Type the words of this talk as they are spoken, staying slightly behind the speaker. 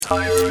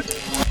tired,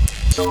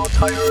 so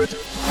tired,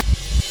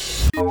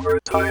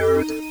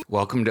 overtired.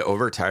 Welcome to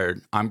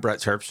Overtired. I'm Brett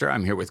Terpstra.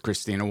 I'm here with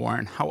Christina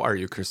Warren. How are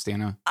you,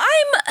 Christina?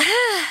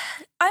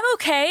 I'm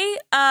okay.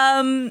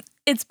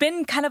 It's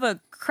been kind of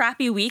a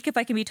crappy week, if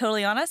I can be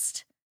totally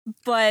honest,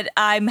 but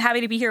I'm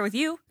happy to be here with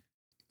you.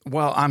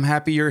 Well, I'm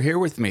happy you're here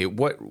with me.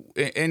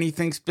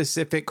 Anything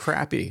specific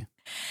crappy?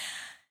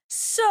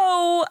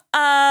 So,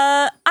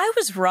 I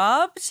was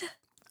robbed.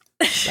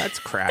 That's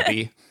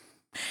crappy.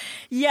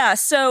 Yeah.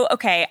 So,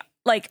 okay.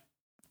 Like,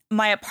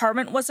 my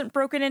apartment wasn't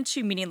broken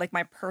into, meaning like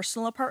my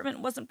personal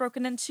apartment wasn't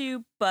broken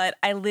into, but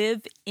I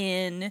live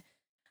in,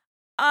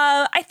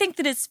 I think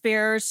that it's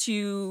fair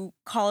to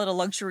call it a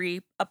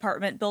luxury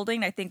apartment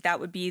building. I think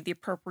that would be the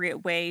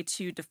appropriate way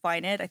to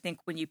define it. I think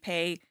when you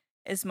pay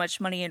as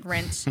much money in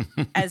rent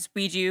as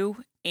we do,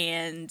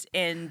 and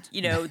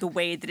you know, the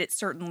way that it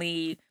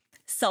certainly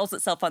sells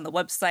itself on the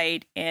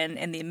website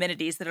and the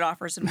amenities that it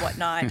offers and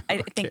whatnot,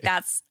 I think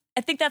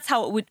that's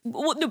how it would.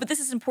 Well, no, but this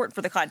is important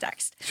for the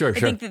context. Sure. I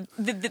think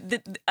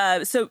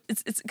so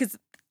it's because,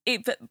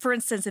 for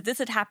instance, if this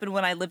had happened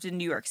when I lived in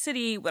New York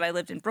City, when I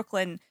lived in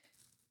Brooklyn,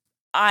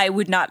 I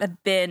would not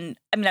have been.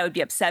 I mean, I would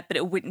be upset, but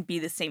it wouldn't be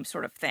the same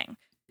sort of thing.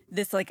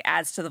 This like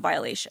adds to the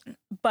violation.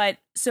 But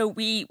so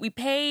we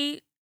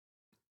pay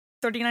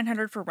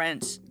 $3,900 for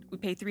rent. We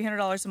pay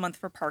 $300 a month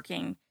for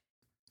parking,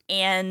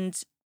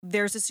 and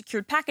there's a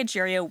secured package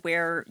area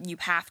where you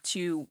have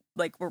to,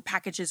 like, where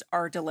packages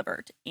are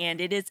delivered,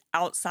 and it is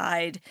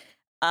outside,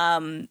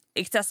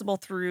 accessible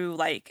through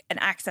like an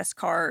access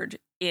card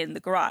in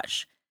the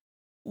garage.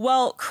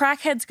 Well,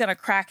 crackhead's gonna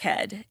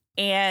crackhead,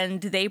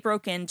 and they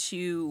broke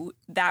into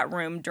that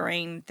room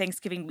during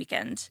Thanksgiving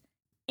weekend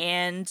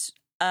and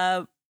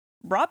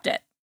robbed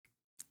it.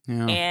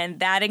 Yeah.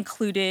 And that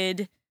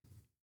included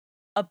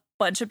a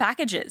bunch of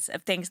packages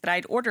of things that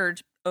I'd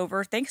ordered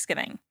over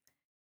Thanksgiving.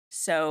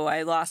 So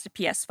I lost a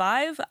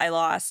PS5. I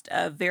lost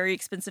a very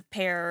expensive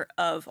pair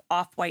of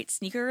off-white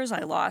sneakers. I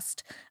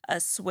lost a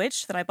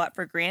Switch that I bought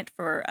for Grant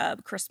for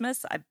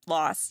Christmas. I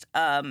lost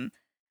a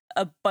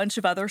bunch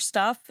of other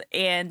stuff.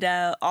 And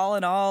all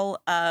in all,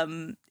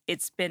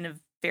 it's been a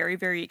very,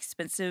 very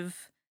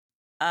expensive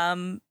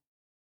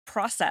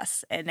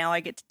process. And now I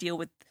get to deal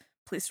with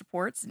police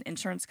reports and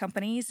insurance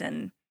companies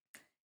and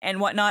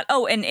whatnot.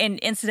 Oh, and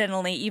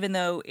incidentally, even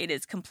though it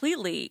is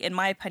completely, in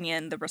my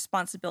opinion, the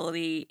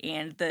responsibility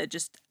and the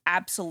just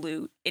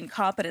absolute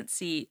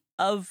incompetency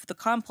of the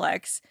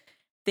complex,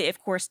 they of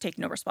course take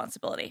no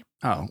responsibility.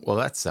 Oh, well,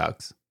 that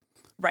sucks.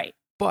 Right.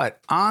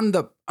 But on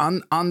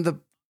the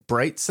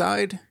bright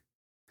side,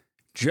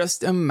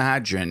 just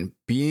imagine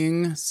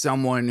being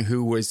someone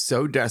who was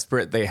so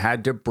desperate they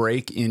had to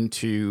break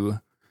into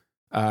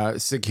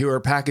secure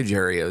package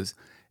areas,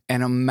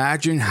 and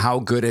imagine how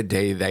good a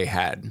day they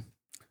had.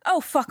 Oh,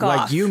 fuck off.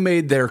 Like, you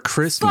made their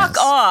Christmas.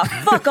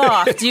 Fuck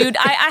off, dude.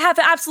 I have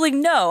absolutely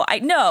no.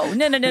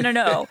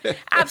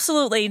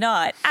 Absolutely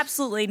not.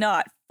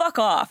 Fuck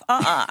off.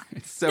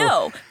 So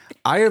no.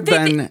 I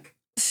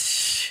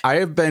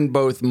have been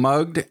both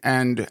mugged,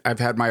 and I've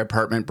had my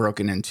apartment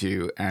broken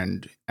into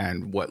and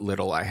what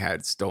little I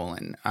had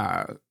stolen.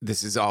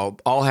 This is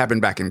all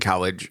happened back in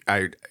college.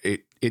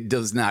 It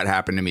does not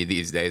happen to me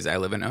these days. I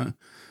live in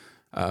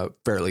a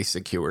fairly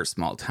secure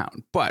small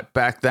town. But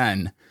back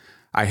then,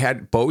 I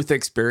had both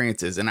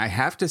experiences, and I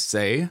have to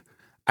say,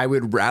 I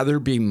would rather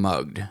be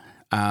mugged.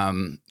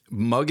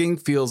 Mugging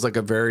feels like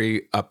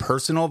a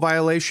personal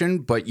violation,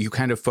 but you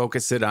kind of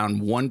focus it on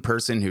one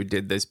person who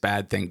did this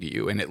bad thing to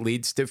you, and it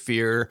leads to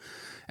fear,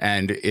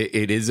 and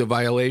it is a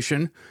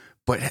violation.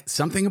 But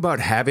something about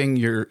having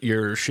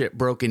your shit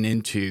broken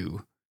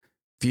into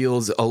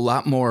feels a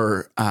lot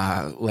more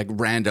like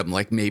random,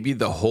 like maybe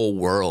the whole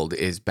world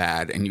is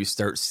bad, and you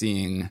start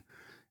seeing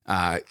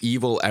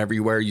evil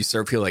everywhere. You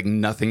start to feel like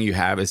nothing you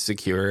have is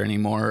secure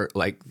anymore.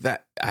 Like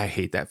that, I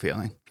hate that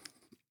feeling.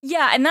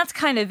 Yeah, and that's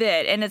kind of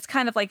it. And it's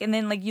kind of like, and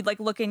then like you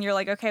like look and you're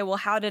like, okay, well,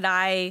 how did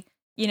I,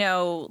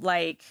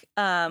 like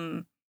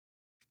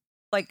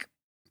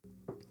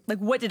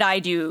what did I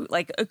do?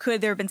 Like,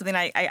 could there have been something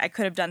I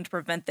could have done to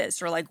prevent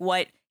this, or like,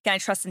 what can I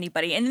trust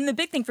anybody? And then the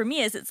big thing for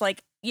me is it's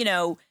like,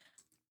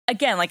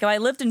 again, like if I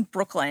lived in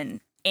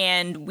Brooklyn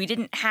and we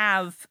didn't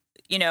have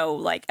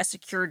like a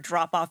secure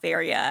drop-off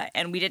area,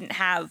 and we didn't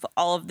have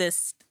all of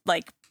this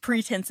like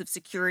pretense of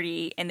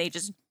security, and they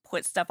just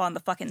put stuff on the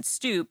fucking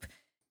stoop,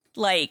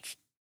 like,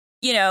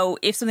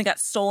 if something got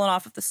stolen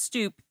off of the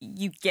stoop,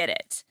 you get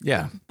it.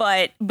 Yeah.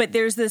 But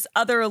there's this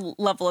other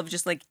level of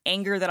just like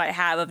anger that I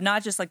have of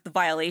not just like the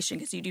violation,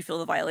 because you do feel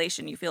the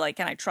violation. You feel like,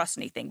 can I trust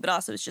anything? But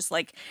also it's just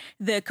like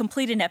the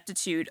complete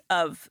ineptitude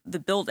of the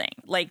building,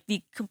 like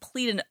the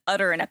complete and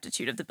utter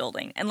ineptitude of the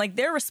building. And like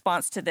their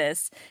response to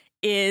this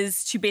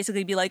is to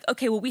basically be like,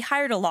 okay, well, we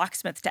hired a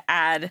locksmith to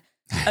add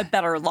a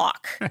better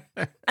lock.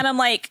 And I'm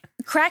like,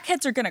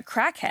 crackheads are going to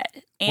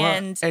crackhead.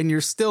 And you're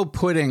still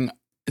putting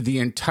the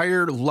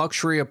entire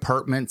luxury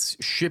apartments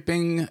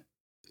shipping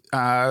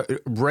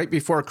right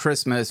before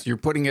Christmas. You're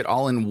putting it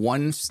all in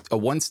a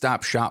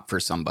one-stop shop for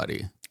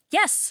somebody.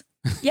 Yes.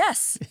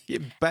 You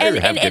better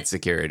have good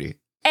security.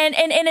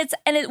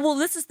 Well,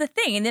 this is the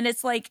thing. And then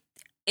it's like,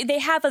 they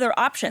have other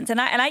options. And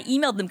I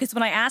emailed them because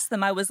when I asked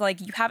them, I was like,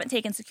 you haven't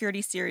taken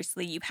security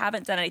seriously. You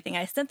haven't done anything.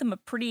 I sent them a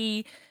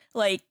pretty,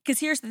 like, because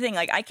here's the thing,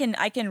 like, I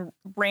can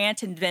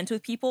rant and vent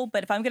with people,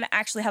 but if I'm going to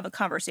actually have a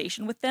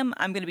conversation with them,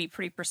 I'm going to be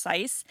pretty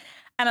precise.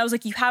 And I was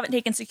like, you haven't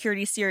taken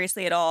security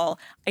seriously at all.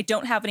 I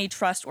don't have any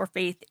trust or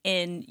faith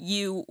in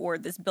you or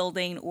this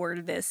building or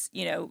this,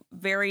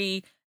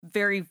 very,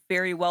 very,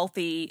 very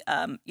wealthy,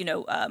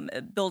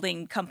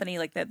 building company,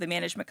 like the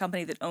management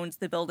company that owns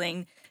the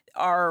building,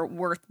 are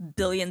worth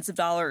billions of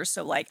dollars.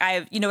 So like, I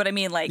have, you know what I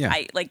mean? Like, Yeah.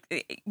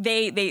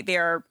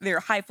 they're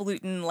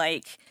highfalutin,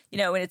 like,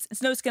 and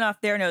it's no skin off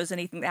their nose,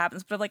 anything that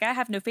happens. But like, I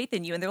have no faith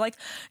in you. And they're like,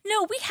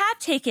 no, we have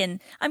taken,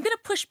 I'm going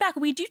to push back.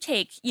 We do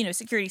take,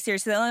 security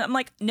seriously. And I'm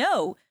like,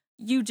 no,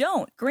 you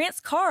don't.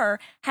 Grant's car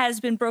has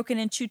been broken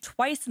into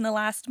twice in the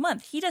last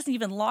month. He doesn't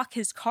even lock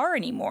his car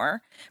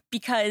anymore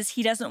because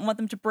he doesn't want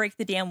them to break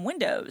the damn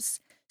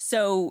windows.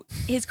 So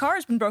his car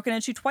has been broken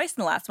into twice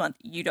in the last month.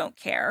 You don't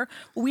care.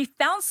 We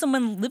found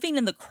someone living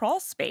in the crawl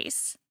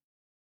space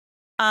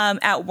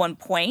at one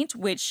point,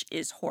 which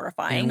is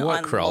horrifying. In what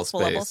on crawl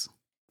multiple space? levels.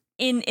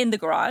 In the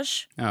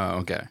garage. Oh,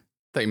 okay.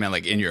 Thought you meant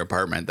like in your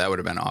apartment. That would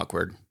have been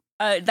awkward.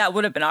 That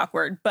would have been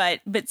awkward, but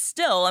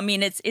still, I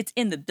mean, it's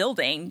in the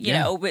building,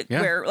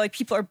 where like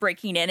people are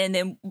breaking in and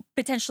then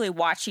potentially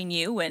watching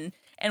you and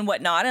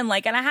whatnot, and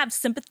I have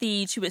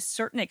sympathy to a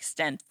certain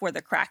extent for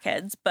the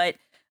crackheads, but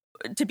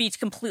to be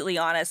completely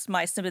honest,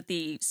 my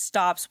sympathy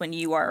stops when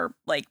you are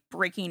like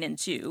breaking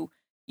into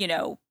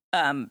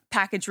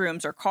package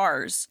rooms or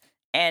cars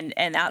and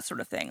that sort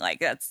of thing. Like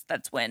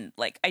that's when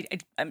like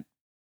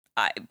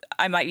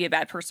I might be a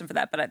bad person for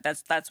that, but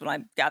that's when I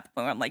got the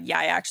point where I'm like, yeah,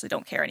 I actually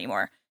don't care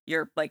anymore.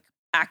 You're like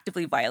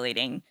actively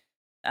violating,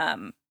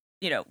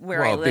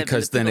 where I live.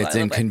 Because then it's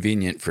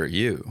inconvenient for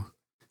you.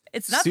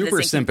 It's not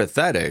super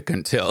sympathetic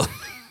until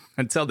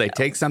they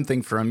take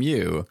something from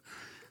you.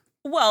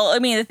 Well, I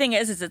mean, the thing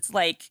is it's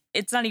like,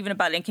 it's not even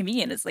about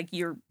inconvenience. It's like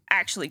you're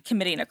actually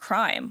committing a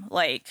crime.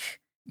 Like,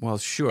 well,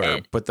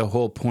 sure. But the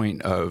whole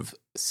point of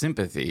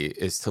sympathy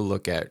is to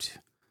look at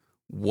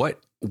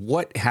what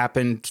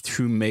happened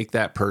to make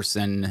that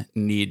person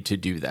need to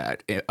do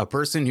that. A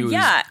person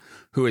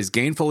who is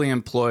gainfully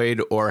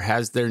employed or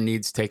has their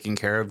needs taken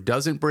care of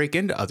doesn't break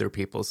into other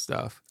people's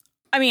stuff.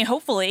 I mean,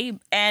 hopefully,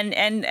 and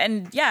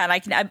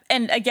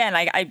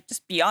I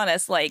just be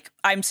honest, like,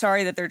 I'm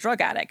sorry that they're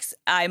drug addicts.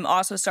 I'm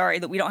also sorry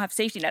that we don't have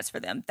safety nets for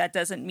them. That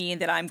doesn't mean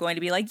that I'm going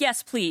to be like,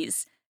 yes,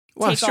 please,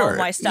 take all of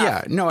my stuff.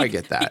 Yeah, no, I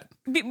get that.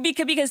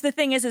 Because the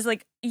thing is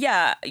like,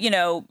 yeah,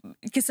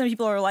 because some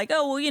people are like,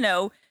 oh,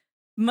 well,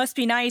 must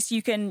be nice.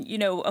 You can,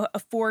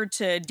 afford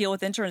to deal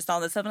with insurance and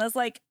all this stuff. And I was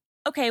like,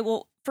 okay,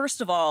 well, first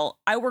of all,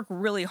 I work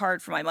really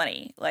hard for my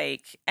money,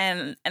 like,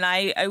 and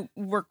I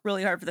work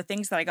really hard for the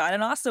things that I got.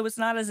 And also, it's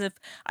not as if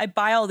I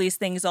buy all these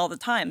things all the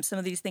time. Some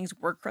of these things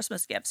were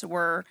Christmas gifts,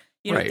 were,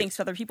 right. things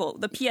for other people.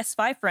 The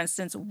PS5, for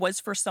instance, was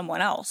for someone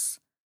else.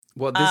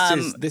 Well,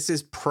 this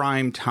is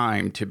prime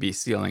time to be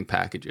stealing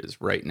packages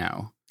right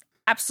now.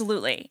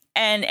 Absolutely.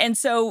 And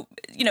so,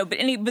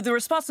 but the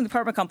response from the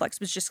apartment complex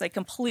was just like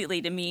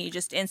completely, to me,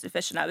 just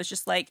insufficient. I was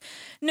just like,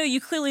 no, you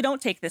clearly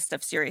don't take this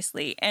stuff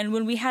seriously. And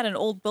when we had an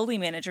old building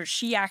manager,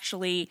 she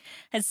actually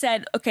had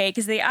said, okay,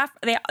 because they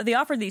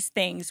offer these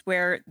things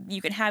where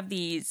you can have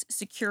these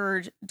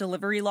secured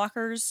delivery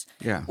lockers,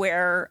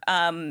 where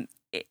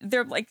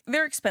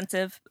they're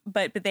expensive,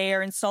 but they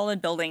are installed in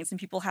buildings and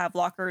people have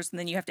lockers, and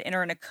then you have to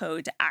enter in a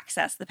code to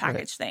access the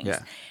package things.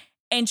 Yeah.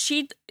 And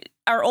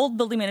our old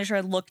building manager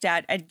had looked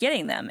at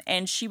getting them,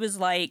 and she was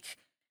like,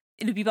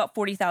 it would be about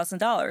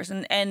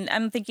 $40,000. And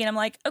I'm thinking, I'm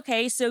like,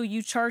 okay, so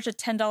you charge a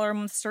 $10 a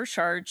month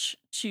surcharge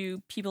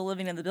to people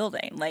living in the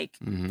building. Like,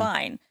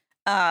 fine.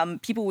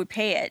 People would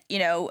pay it,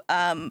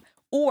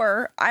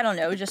 or I don't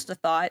know, just a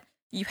thought.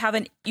 You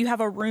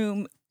have a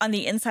room on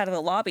the inside of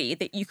the lobby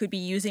that you could be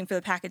using for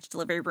the package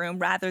delivery room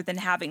rather than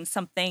having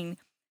something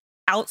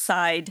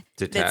outside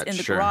detached, that's in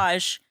the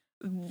garage,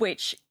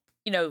 which,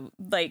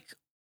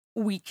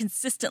 we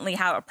consistently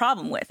have a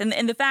problem with.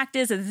 And the fact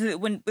is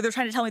when they're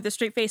trying to tell me with a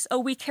straight face, oh,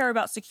 we care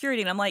about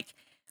security. And I'm like,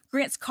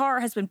 Grant's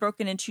car has been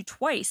broken into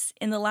twice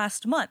in the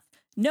last month.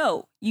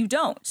 No, you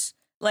don't.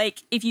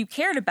 Like, if you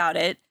cared about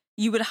it,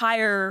 you would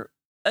hire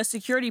a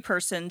security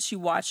person to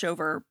watch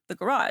over the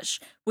garage,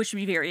 which would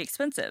be very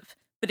expensive.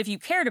 But if you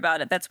cared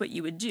about it, that's what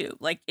you would do.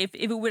 Like, if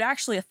it would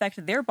actually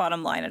affect their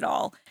bottom line at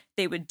all,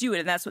 they would do it.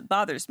 And that's what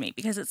bothers me,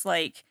 because it's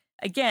like,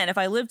 again, if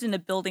I lived in a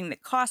building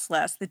that cost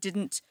less, that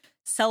didn't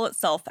sell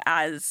itself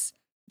as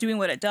doing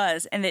what it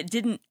does, and that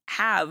didn't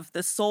have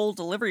the sole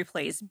delivery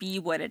place be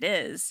what it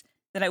is,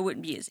 then I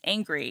wouldn't be as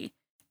angry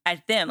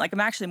at them. Like, I'm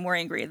actually more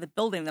angry at the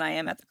building than I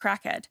am at the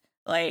crackhead.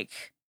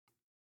 Like,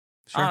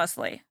 sure.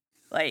 Honestly,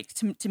 like,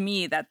 to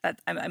me, that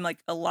I'm like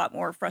a lot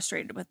more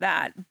frustrated with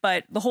that.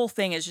 But the whole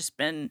thing has just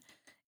been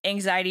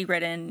anxiety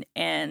ridden,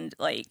 and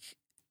like,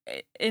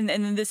 and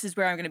then this is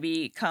where I'm going to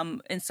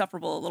become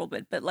insufferable a little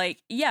bit. But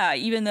like, yeah,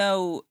 even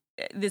though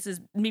this is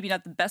maybe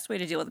not the best way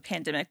to deal with the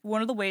pandemic,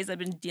 one of the ways I've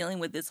been dealing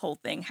with this whole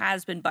thing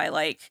has been by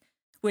like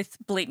with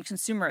blatant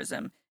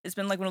consumerism. It's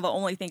been like one of the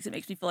only things that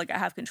makes me feel like I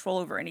have control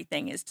over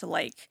anything is to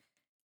like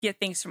get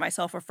things for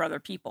myself or for other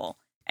people.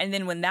 And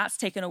then when that's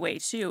taken away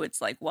too,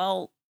 it's like,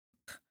 well,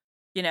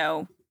 you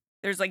know,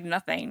 there's like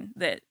nothing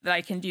that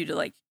I can do to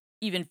like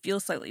even feel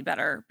slightly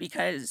better,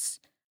 because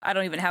I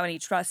don't even have any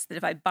trust that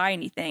if I buy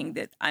anything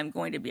that I'm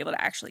going to be able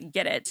to actually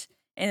get it,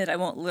 and that I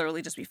won't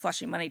literally just be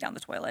flushing money down the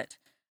toilet,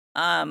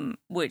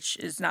 which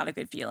is not a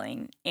good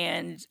feeling.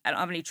 And I don't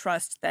have any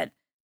trust that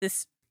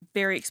this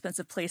very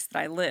expensive place that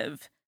I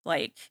live,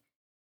 like,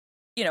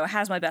 you know,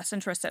 has my best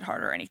interest at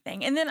heart or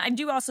anything. And then I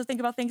do also think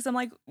about things. I'm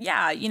like,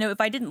 yeah, you know, if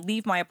I didn't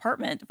leave my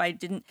apartment, if I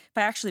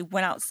actually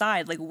went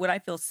outside, like, would I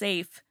feel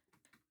safe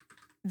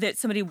that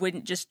somebody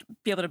wouldn't just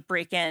be able to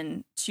break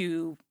in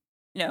to,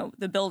 you know,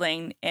 the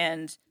building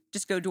and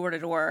just go door to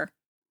door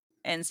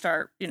and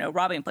start, you know,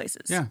 robbing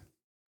places? Yeah.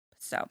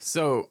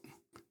 So,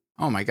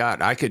 oh my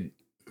God,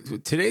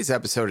 today's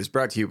episode is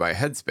brought to you by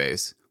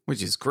Headspace,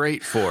 which is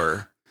great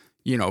for,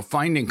 you know,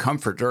 finding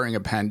comfort during a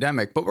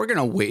pandemic, but we're going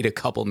to wait a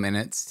couple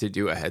minutes to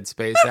do a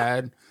Headspace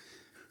ad.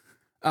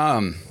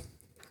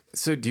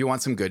 So do you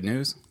want some good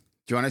news? Do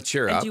you want to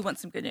cheer up? I do want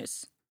some good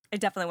news. I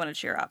definitely want to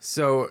cheer up.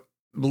 So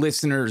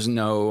listeners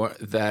know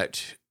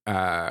that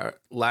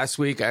last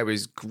week I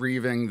was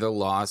grieving the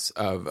loss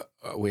of,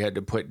 we had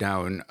to put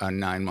down a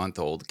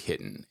 9-month-old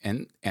kitten,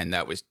 and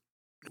that was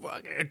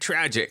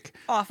tragic.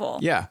 Awful.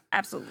 Yeah.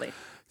 Absolutely.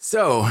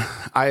 So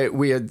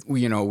we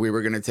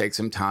were going to take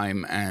some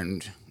time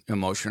and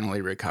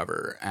emotionally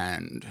recover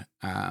and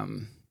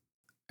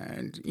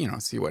you know,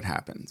 see what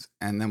happens.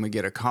 And then we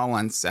get a call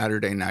on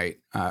Saturday night.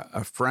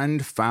 A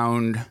friend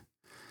found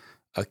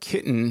a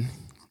kitten,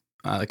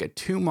 like a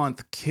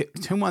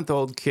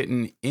 2-month-old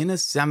kitten in a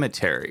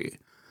cemetery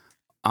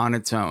on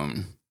its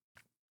own.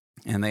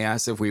 And they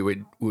asked if we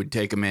would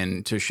take him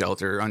in to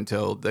shelter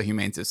until the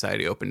Humane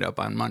Society opened up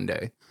on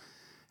Monday.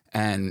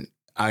 And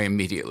I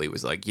immediately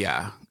was like,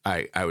 yeah,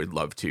 I would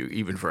love to,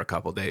 even for a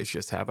couple days,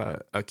 just have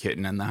a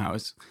kitten in the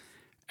house.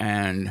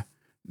 And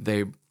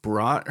they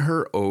brought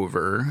her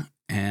over,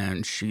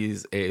 and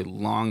she's a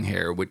long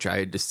hair, which I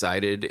had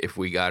decided if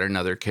we got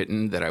another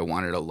kitten that I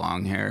wanted a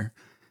long hair.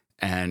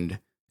 And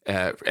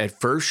at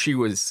first she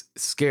was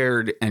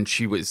scared, and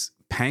she was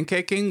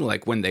pancaking,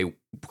 like when they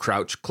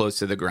crouch close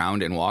to the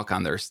ground and walk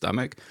on their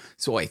stomach.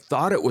 So I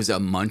thought it was a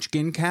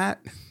munchkin cat.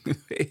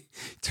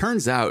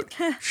 Turns out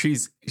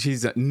she's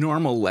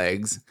normal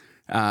legs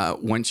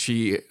when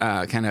she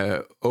kind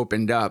of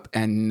opened up,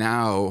 and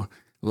now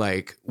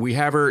like we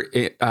have her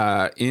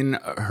in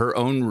her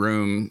own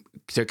room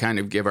to kind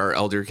of give our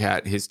elder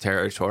cat his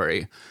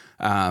territory.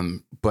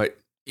 But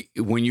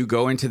when you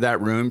go into that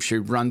room, she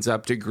runs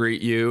up to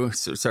greet you,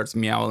 so starts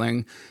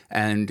meowing.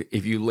 And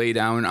if you lay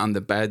down on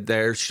the bed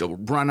there, she'll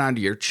run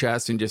onto your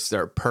chest and just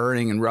start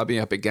purring and rubbing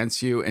up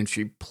against you. And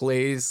she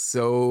plays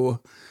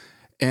so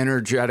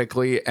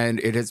energetically,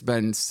 and it has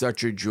been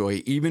such a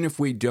joy. Even if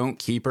we don't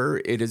keep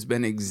her, it has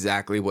been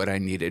exactly what I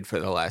needed for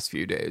the last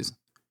few days.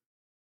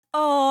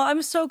 Oh,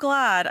 I'm so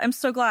glad. I'm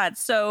so glad.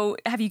 So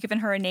have you given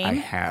her a name? I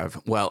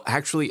have. Well,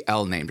 actually,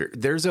 Elle named her.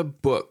 There's a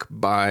book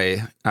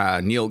by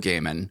Neil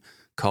Gaiman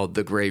called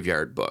The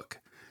Graveyard Book,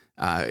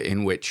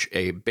 in which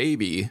a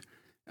baby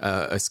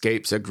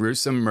escapes a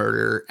gruesome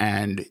murder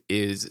and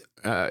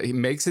he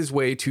makes his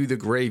way to the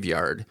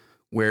graveyard,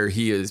 where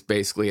he is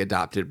basically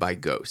adopted by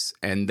ghosts,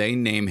 and they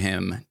name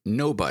him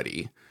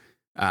Nobody,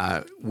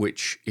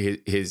 which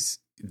is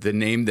the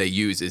name they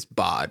use is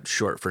Bod,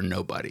 short for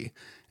Nobody.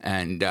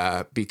 And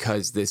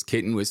because this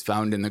kitten was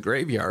found in the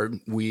graveyard,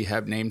 we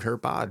have named her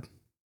Bod.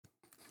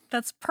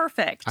 That's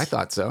perfect. I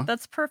thought so.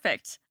 That's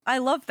perfect. I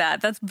love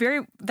that. That's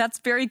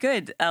very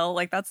good, Elle.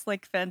 Like, that's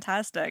like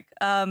fantastic.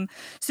 So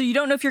you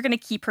don't know if you're going to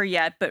keep her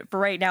yet, but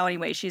for right now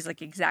anyway, she's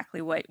like exactly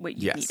what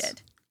you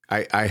needed.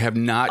 I have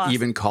not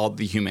even called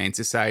the Humane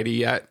Society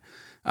yet.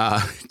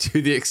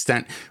 To the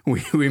extent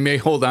we may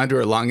hold on to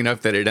her long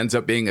enough that it ends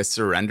up being a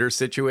surrender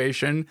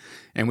situation,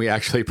 and we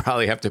actually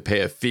probably have to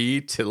pay a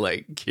fee to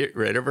like get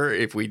rid of her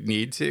if we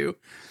need to.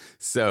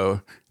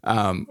 So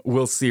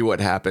we'll see what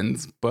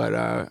happens. But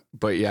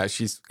yeah,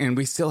 and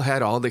we still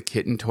had all the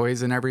kitten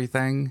toys and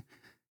everything,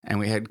 and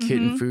we had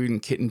kitten food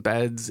and kitten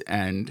beds,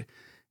 and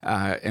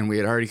we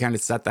had already kind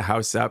of set the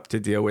house up to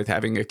deal with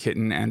having a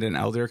kitten and an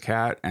elder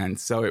cat, and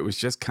so it was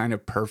just kind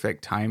of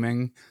perfect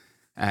timing.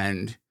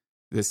 And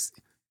this,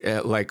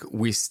 like,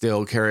 we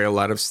still carry a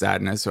lot of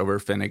sadness over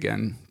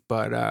Finnegan,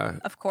 but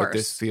of course, but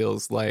this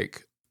feels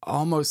like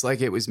almost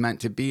like it was meant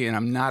to be. And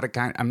I'm not a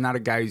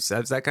guy who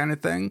says that kind of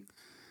thing,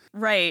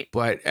 right?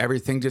 But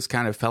everything just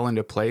kind of fell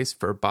into place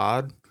for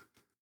Bod.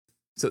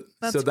 So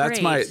that's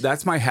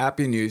great. my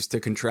happy news to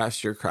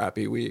contrast your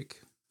crappy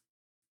week.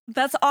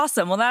 That's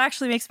awesome. Well, that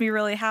actually makes me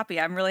really happy.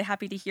 I'm really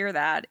happy to hear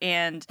that,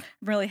 and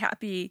I'm really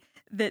happy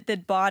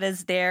that Bod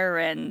is there,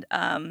 and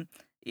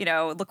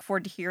look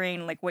forward to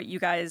hearing like what you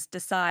guys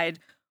decide.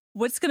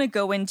 What's going to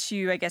go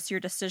into, I guess, your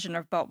decision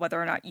about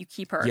whether or not you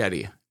keep her?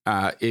 Yeti.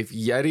 If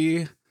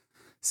Yeti,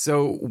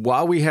 so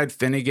while we had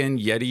Finnegan,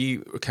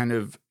 Yeti kind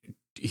of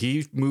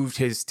he moved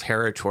his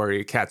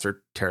territory. Cats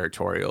are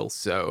territorial,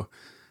 so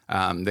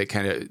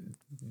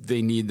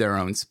they need their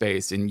own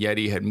space. And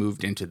Yeti had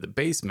moved into the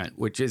basement,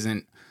 which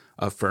isn't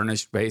a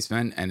furnished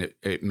basement, and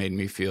it made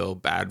me feel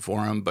bad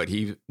for him. But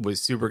he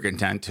was super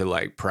content to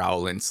like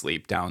prowl and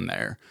sleep down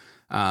there.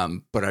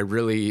 But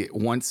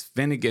once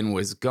Finnegan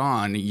was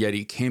gone,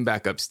 Yeti came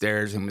back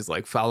upstairs and was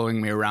like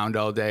following me around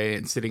all day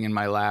and sitting in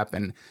my lap.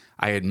 And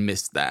I had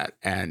missed that.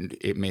 And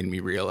it made me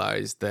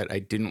realize that I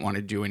didn't want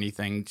to do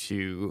anything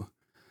to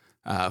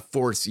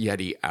force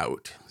Yeti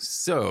out.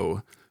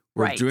 So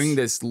we're doing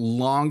this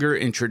longer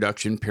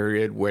introduction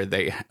period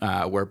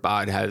where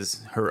Bod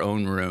has her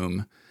own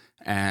room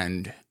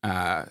and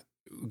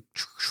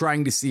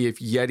trying to see if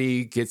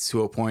Yeti gets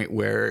to a point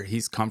where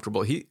he's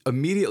comfortable. He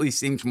immediately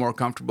seems more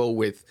comfortable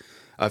with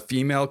a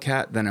female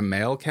cat than a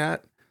male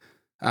cat.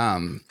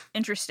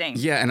 Interesting.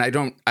 Yeah. And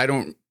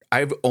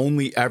I've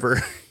only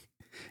ever,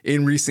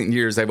 in recent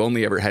years, I've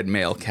only ever had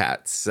male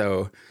cats.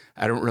 So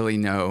I don't really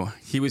know.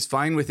 He was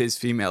fine with his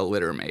female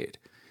litter mate.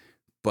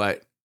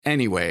 But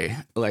anyway,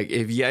 like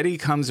if Yeti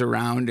comes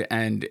around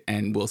and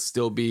will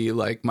still be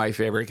like my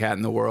favorite cat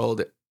in the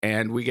world,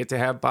 and we get to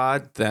have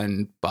Bod,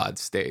 then Bod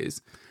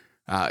stays.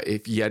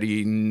 If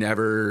Yeti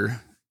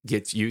never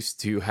gets used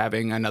to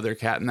having another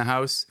cat in the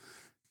house,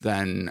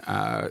 then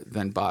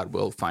Bod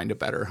will find a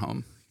better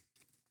home.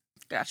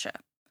 Gotcha.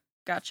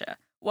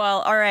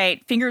 Well, all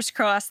right. Fingers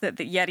crossed that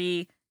the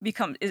Yeti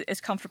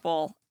is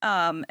comfortable,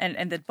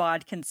 and that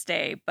Bod can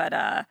stay.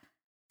 But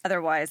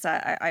otherwise,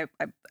 I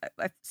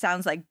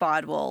sounds like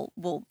Bod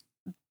will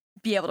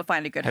be able to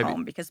find a good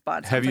home because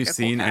Bod. Have you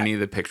seen any of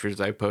the pictures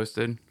I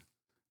posted?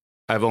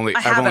 I've only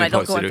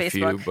posted a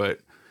few, but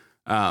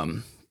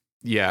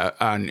yeah,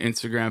 on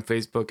Instagram,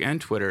 Facebook, and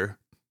Twitter.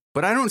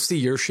 But I don't see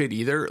your shit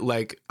either.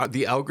 Like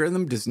the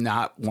algorithm does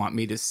not want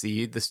me to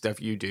see the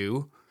stuff you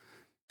do.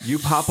 You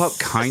pop up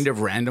kind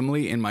of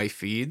randomly in my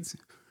feeds,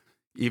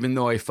 even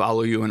though I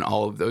follow you in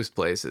all of those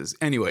places.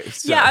 Anyway,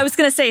 so. Yeah, I was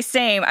gonna say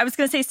same.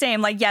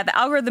 Like, yeah, the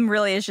algorithm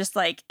really is just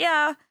like,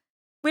 yeah,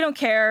 we don't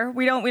care.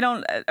 We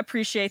don't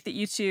appreciate that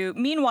you two.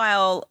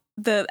 Meanwhile,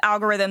 the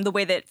algorithm, the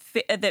way that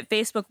that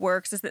Facebook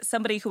works is that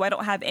somebody who I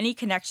don't have any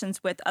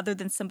connections with other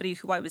than somebody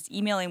who I was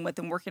emailing with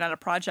and working on a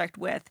project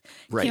with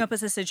came up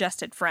as a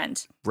suggested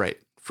friend. Right.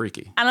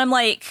 Freaky. And I'm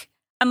like,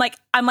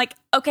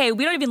 okay,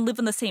 we don't even live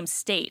in the same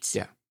state.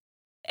 Yeah.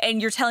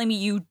 And you're telling me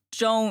you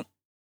don't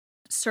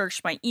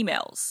search my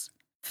emails.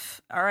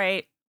 All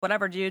right.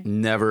 Whatever, dude.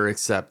 Never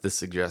accept the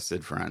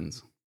suggested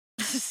friends.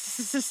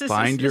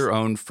 Find your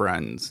own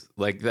friends.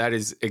 Like that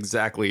is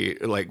exactly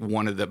like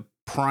one of the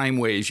prime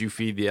ways you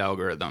feed the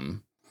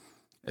algorithm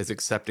is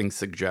accepting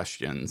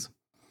suggestions.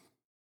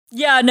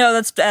 Yeah, no,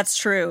 that's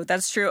true.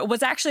 That's true.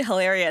 What's actually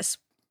hilarious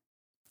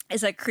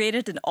is I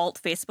created an alt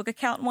Facebook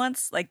account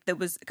once, like that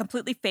was a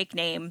completely fake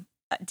name.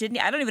 I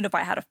don't even know if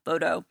I had a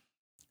photo.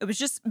 It was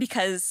just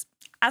because,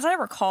 as I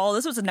recall,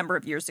 this was a number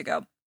of years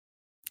ago.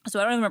 So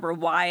I don't remember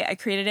why I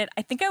created it.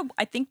 I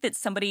think that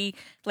somebody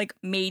like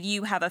made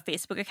you have a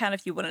Facebook account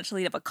if you wanted to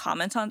leave a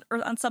comment on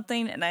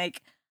something, and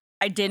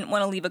I didn't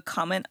want to leave a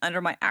comment under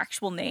my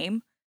actual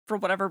name for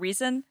whatever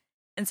reason.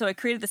 And so I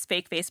created this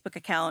fake Facebook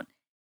account,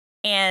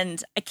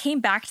 and I came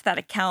back to that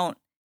account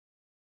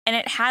and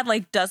it had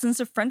like dozens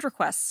of friend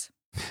requests.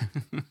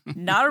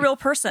 Not a real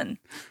person,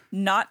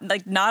 not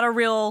a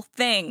real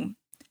thing,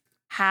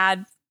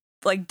 had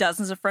like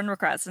dozens of friend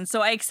requests. And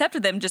so I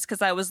accepted them just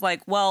because I was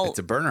like, well, it's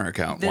a burner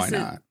account. Why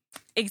not?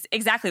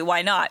 Exactly.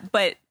 Why not?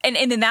 But, and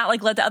then that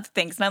like led to other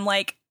things. And I'm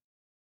like,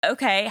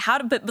 okay, how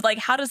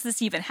does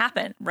this even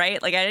happen?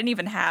 Right? Like I didn't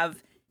even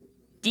have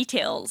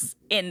details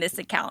in this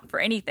account for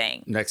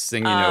anything. Next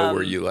thing you know,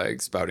 were you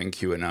like spouting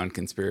QAnon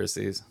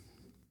conspiracies?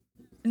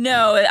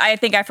 No, I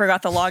think I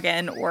forgot the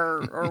login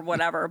or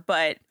whatever.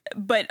 But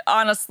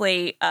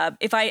honestly,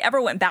 if I ever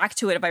went back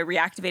to it, if I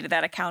reactivated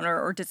that account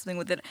or did something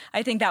with it,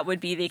 I think that would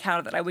be the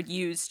account that I would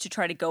use to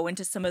try to go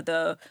into some of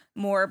the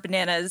more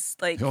bananas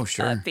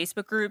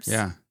Facebook groups.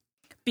 Yeah,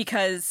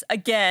 because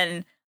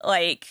again,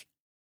 like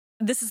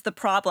this is the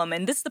problem,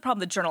 and this is the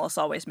problem that journalists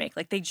always make.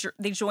 Like they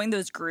join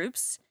those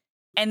groups,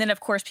 and then of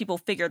course people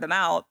figure them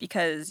out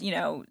because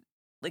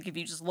like if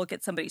you just look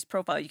at somebody's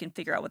profile, you can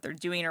figure out what they're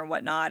doing or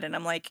whatnot. And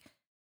I'm like,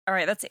 all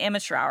right, that's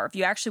amateur hour. If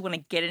you actually want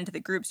to get into the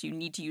groups, you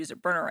need to use a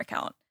burner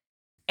account.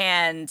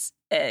 And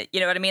you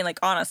know what I mean? Like,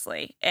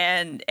 honestly.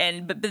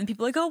 But then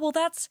people are like, oh, well,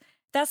 that's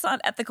not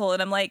ethical.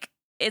 And I'm like,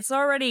 it's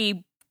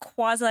already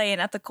quasi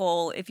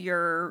unethical if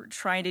you're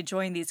trying to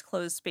join these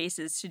closed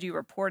spaces to do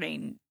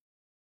reporting.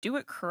 Do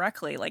it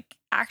correctly. Like,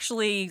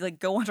 actually, like,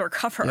 go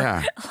undercover.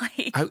 Yeah.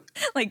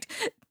 like,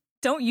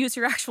 don't use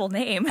your actual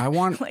name. I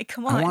want, like,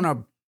 come on. I want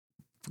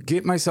to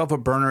get myself a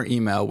burner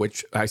email,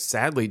 which I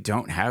sadly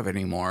don't have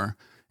anymore,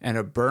 and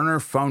a burner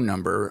phone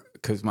number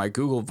because my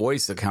Google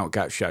Voice account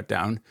got shut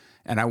down.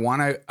 And I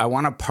want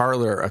a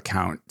Parler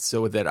account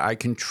so that I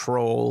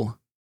control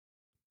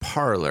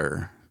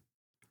Parler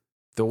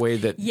the way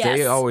that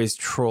they always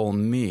troll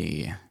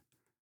me.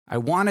 I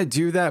want to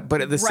do that,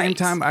 but at the same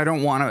time, I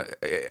don't want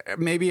to.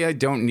 Maybe I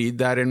don't need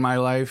that in my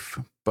life,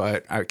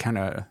 but I kind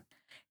of.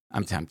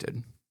 I'm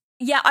tempted.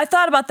 Yeah, I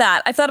thought about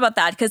that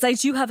because I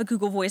do have a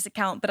Google Voice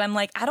account, but I'm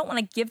like, I don't want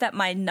to give that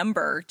my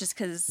number just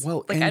because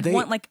I'd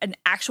want like an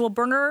actual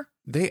burner.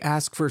 They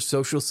ask for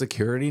social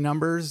security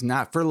numbers,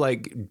 not for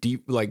like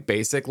deep, like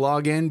basic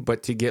login,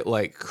 but to get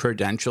like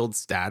credentialed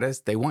status.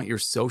 They want your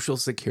social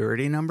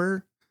security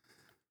number.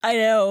 I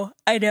know.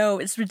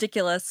 It's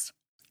ridiculous.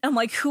 I'm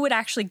like, who would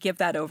actually give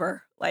that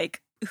over?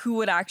 Like, who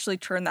would actually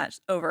turn that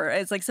over?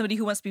 It's like somebody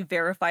who wants to be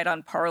verified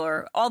on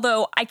Parler.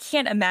 Although I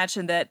can't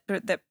imagine that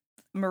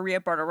Maria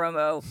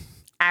Bartiromo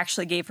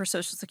actually gave her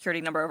social security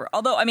number over.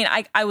 Although, I mean,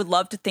 I would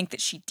love to think that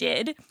she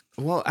did.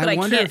 Well, I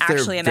wonder if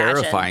they're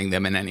verifying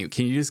them in any.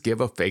 Can you just give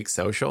a fake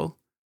social?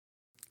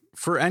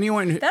 For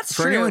anyone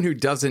who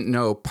doesn't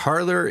know,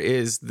 Parler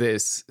is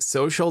this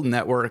social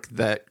network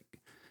that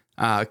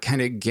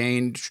kind of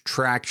gained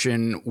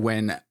traction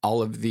when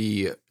all of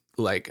the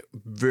like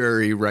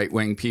very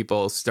right-wing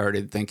people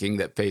started thinking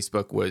that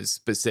Facebook was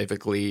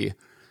specifically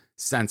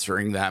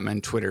censoring them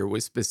and Twitter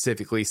was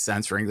specifically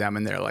censoring them.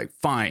 And they're like,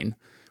 fine,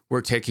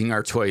 we're taking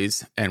our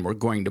toys and we're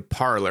going to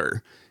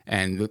Parler.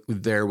 And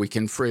there we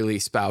can freely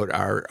spout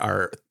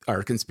our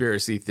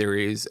conspiracy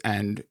theories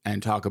and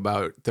talk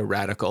about the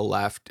radical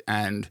left.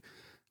 And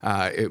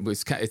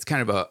it's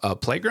kind of a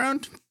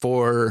playground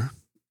for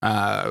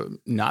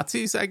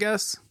Nazis, I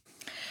guess.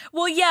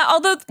 Well, yeah,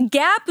 although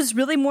Gab is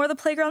really more the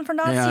playground for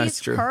Nazis, yeah,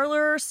 that's true.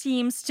 Parler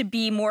seems to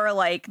be more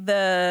like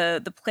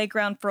the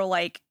playground for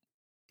like,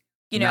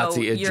 you know,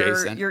 Nazi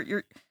adjacent.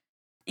 Your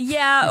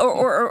yeah,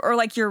 or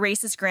like your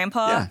racist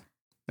grandpa. Yeah,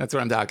 that's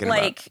what I'm talking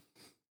about. Like,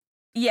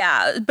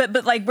 yeah,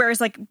 but like whereas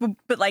like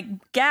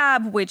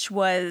Gab, which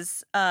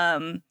was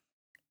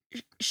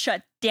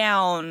shut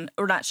down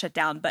or not shut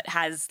down, but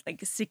has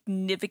like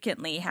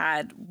significantly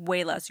had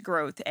way less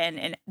growth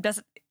and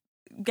doesn't.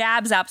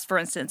 Gab's apps, for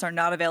instance, are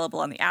not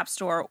available on the App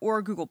Store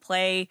or Google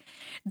Play.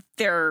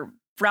 Their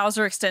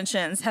browser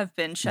extensions have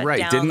been shut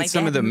down. Didn't like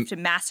some of them to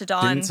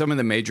Mastodon? Didn't some of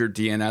the major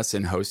DNS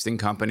and hosting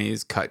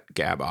companies cut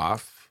Gab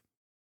off?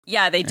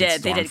 Yeah, they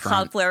did. They did.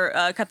 Stormfront.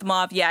 Cloudflare cut them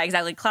off. Yeah,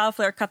 exactly.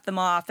 Cloudflare cut them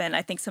off, and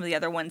I think some of the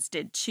other ones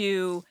did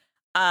too.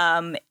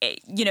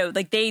 You know,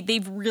 like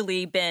they've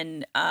really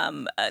been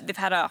they've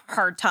had a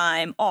hard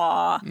time.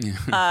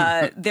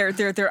 Their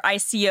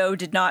ICO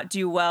did not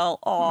do well.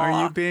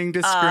 Are you being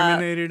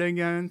discriminated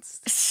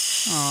against?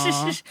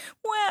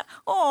 Well,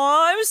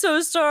 I'm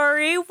so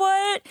sorry.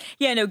 What?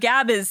 Yeah, no,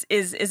 Gab is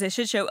a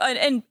shit show,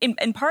 and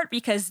in part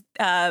because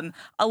a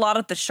lot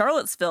of the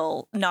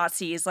Charlottesville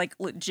Nazis, like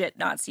legit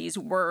Nazis,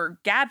 were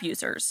Gab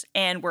users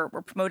and were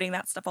promoting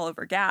that stuff all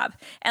over Gab.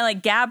 And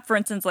like Gab, for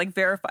instance, like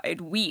verified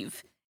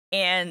Weave.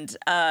 And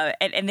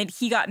then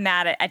he got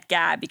mad at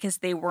Gab because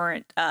they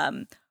weren't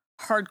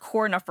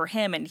hardcore enough for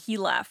him, and he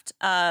left.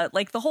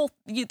 Like the whole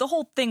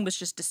thing was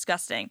just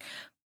disgusting.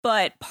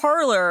 But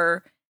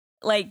Parler,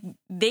 like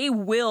they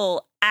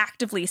will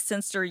actively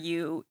censor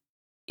you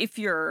if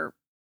you're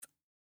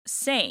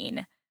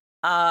sane.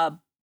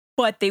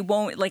 But they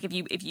won't, like if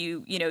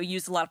you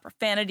use a lot of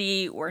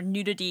profanity or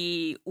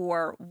nudity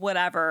or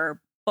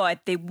whatever.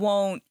 But they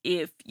won't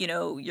if, you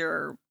know,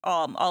 you're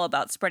all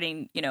about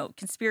spreading, you know,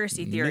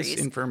 conspiracy theories.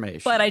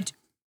 Misinformation. But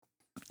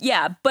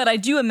I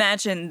do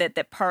imagine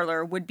that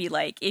Parler would be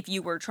like, if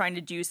you were trying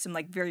to do some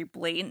like very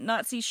blatant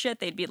Nazi shit,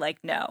 they'd be like,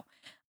 no.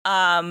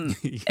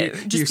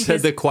 You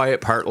said the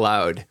quiet part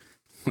loud.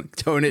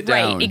 Tone it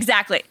down. Right,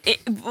 exactly.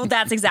 Well,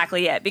 that's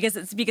exactly it. Because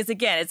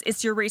again,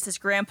 it's your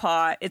racist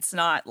grandpa. It's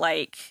not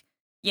like,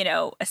 you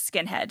know, a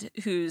skinhead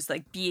who's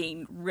like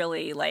being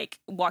really like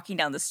walking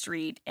down the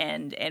street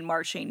and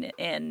marching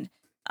in,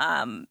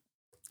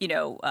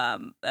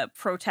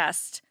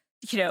 protest,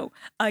 you know,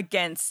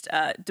 against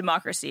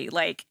democracy.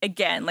 Like,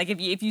 again, like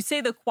if you say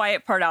the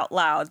quiet part out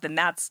loud, then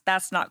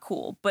that's not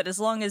cool. But as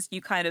long as you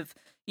kind of,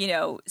 you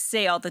know,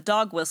 say all the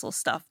dog whistle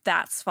stuff,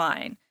 that's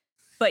fine.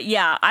 But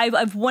yeah,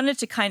 I've wanted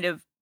to kind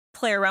of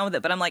play around with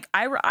it, but I'm like,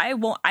 I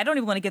don't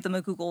even want to give them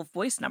a Google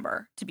Voice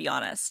number, to be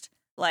honest.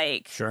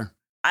 Like, sure.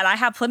 And I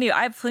have plenty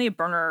of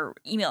burner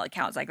email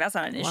accounts. Like that's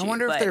not an issue. I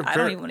wonder if but I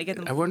don't even want to give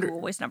them a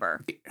Google Voice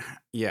number.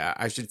 Yeah,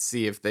 I should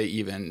see if they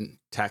even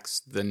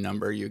text the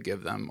number you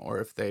give them or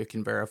if they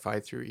can verify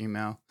through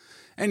email.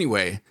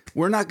 Anyway,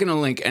 we're not going to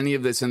link any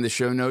of this in the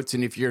show notes.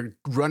 And if you're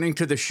running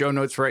to the show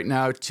notes right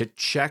now to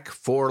check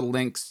for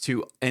links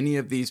to any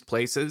of these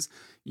places,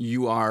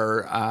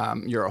 you're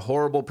a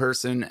horrible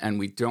person, and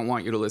we don't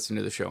want you to listen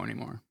to the show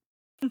anymore.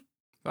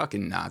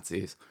 Fucking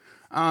Nazis.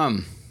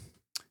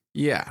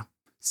 Yeah.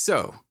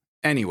 So,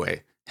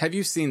 anyway, have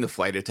you seen The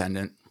Flight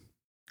Attendant?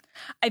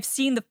 I've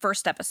seen the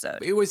first episode.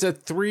 It was a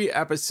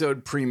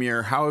 3-episode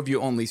premiere. How have you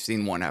only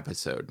seen 1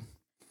 episode?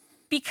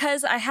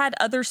 Because I had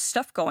other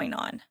stuff going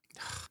on.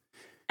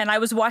 And I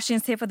was watching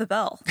Saved by the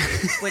Bell,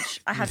 which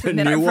I have to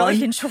admit I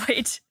really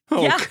enjoyed.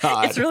 Oh, yeah,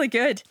 God. It's really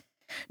good.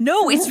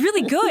 No, it's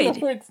really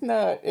good. No, it's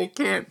not. It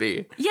can't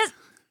be. Yes.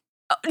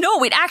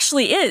 No, it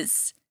actually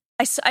is.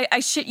 I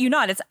shit you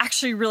not. It's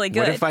actually really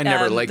good. What if I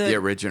never liked the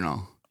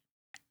original?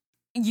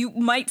 You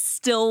might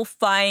still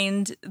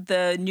find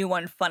the new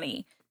one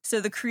funny. So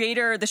the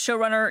creator, the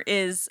showrunner,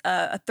 is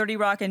a 30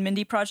 Rock and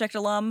Mindy Project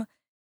alum,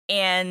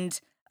 and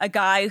a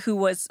guy who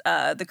was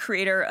the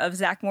creator of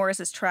Zach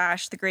Morris's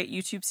Trash, the great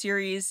YouTube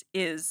series,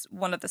 is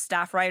one of the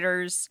staff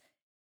writers.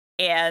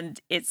 And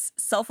it's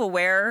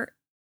self-aware,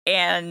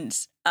 and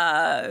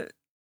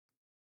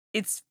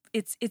it's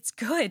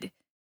good.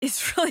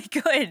 It's really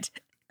good.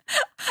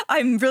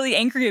 I'm really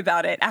angry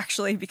about it,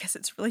 actually, because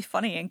it's really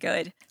funny and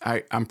good.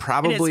 I'm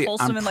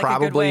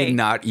probably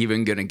not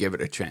even going to give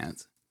it a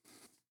chance.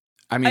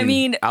 I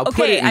mean, I'll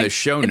put it in the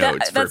show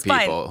notes for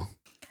people. Fine.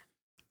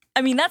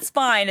 I mean, that's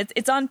fine.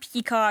 It's on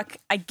Peacock.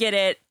 I get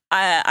it.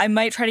 I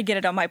might try to get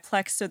it on my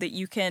Plex so that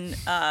you can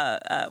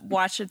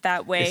watch it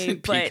that way.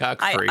 Isn't Peacock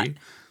free?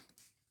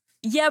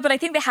 Yeah, but I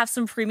think they have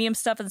some premium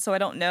stuff, and so I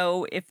don't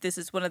know if this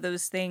is one of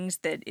those things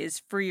that is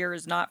free or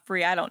is not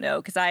free. I don't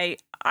know, because I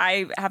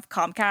have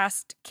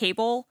Comcast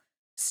cable,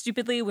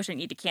 stupidly, which I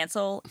need to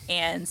cancel,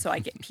 and so I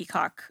get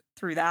Peacock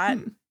through that.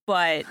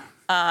 But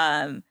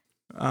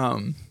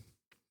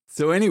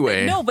so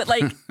anyway, no, but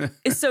like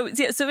so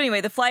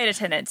anyway, the flight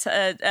attendant.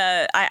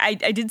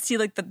 I did see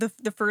like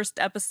the first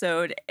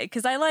episode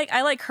because I like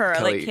her. I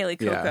like Kaylee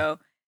Cuoco.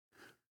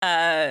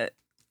 Yeah.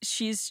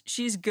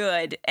 She's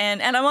good,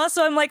 and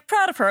I'm like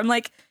proud of her. I'm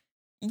like,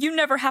 you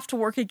never have to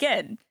work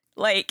again,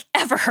 like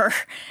ever,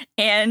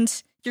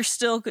 and you're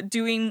still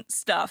doing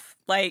stuff.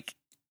 Like,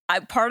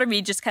 part of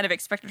me just kind of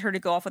expected her to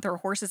go off with her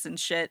horses and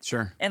shit.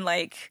 Sure. And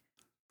like,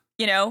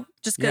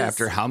 just because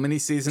after how many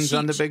seasons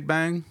on The Big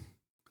Bang?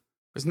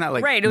 Wasn't that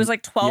like right? It was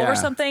like 12 or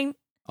something.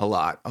 A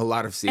lot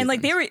of seasons. And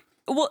like they were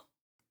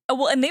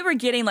and they were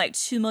getting like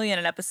 $2 million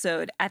an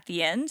episode at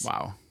the end.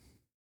 Wow.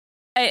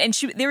 And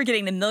they were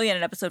getting $1 million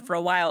an episode for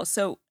a while.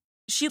 So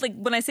she, like,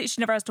 when I say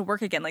she never has to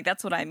work again, like,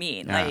 that's what I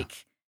mean. Yeah.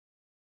 Like,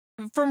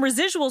 from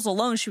residuals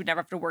alone, she would never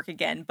have to work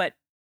again. But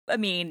I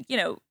mean, they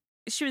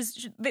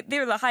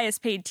were the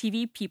highest paid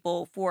TV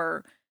people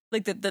for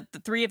like the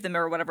three of them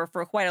or whatever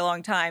for quite a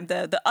long time.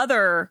 The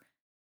other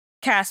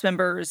cast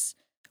members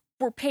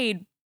were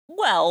paid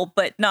well,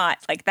 but not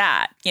like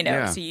that,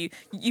 Yeah. So you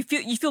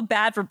feel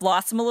bad for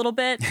Blossom a little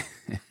bit.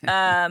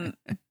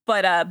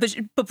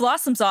 But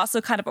Blossom's also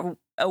kind of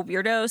a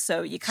weirdo,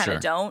 so you kind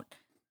of don't.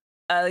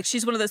 Like,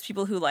 she's one of those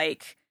people who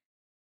like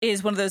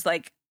is one of those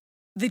like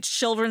the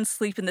children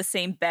sleep in the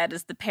same bed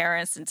as the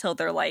parents until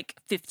they're like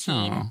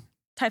 15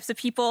 types of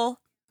people.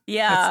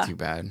 Yeah, that's too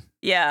bad.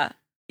 Yeah,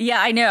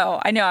 I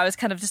know. I was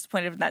kind of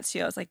disappointed in that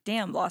too. I was like,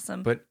 damn,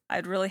 Blossom. But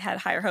I'd really had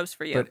higher hopes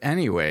for you. But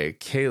anyway,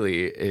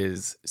 Kaylee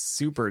is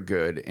super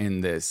good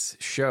in this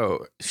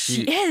show.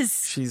 She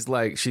is. She's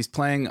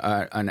playing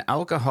an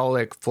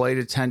alcoholic flight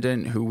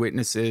attendant who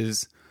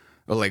witnesses,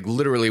 or like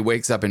literally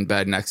wakes up in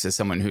bed next to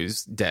someone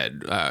who's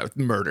dead,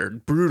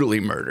 brutally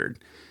murdered.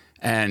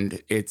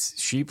 And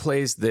she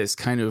plays this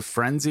kind of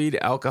frenzied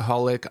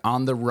alcoholic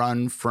on the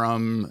run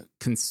from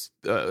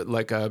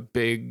like a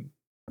big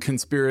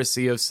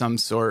conspiracy of some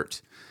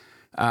sort.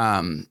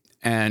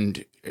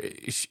 And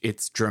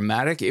it's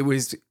dramatic. It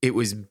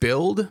was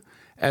billed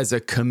as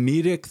a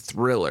comedic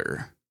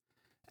thriller.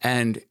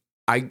 And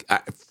I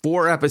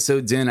 4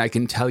 episodes in, I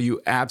can tell you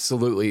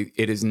absolutely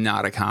it is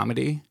not a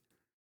comedy.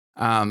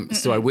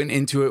 So I went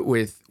into it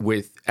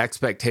with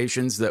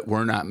expectations that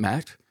were not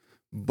met.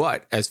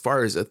 But as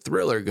far as a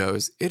thriller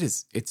goes,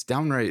 it's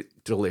downright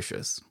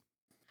delicious.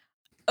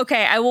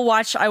 Okay, I will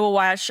watch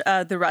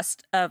the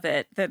rest of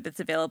it that's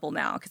available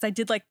now, because I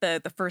did like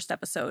the first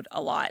episode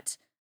a lot.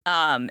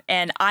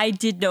 And I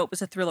did know it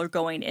was a thriller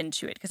going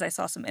into it because I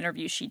saw some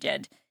interviews she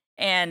did,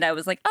 and I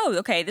was like, oh,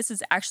 okay, this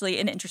is actually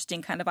an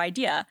interesting kind of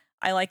idea.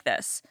 I like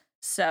this.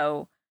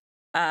 So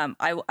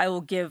I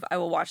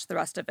will watch the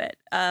rest of it.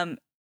 And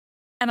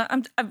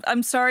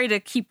I'm sorry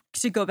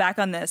to go back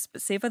on this,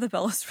 but Saved by the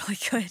Bell is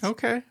really good.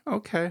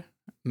 Okay.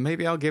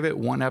 Maybe I'll give it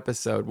 1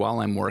 episode while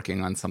I'm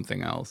working on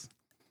something else.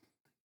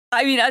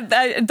 I mean,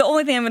 the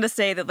only thing I'm going to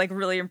say that like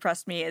really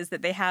impressed me is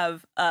that they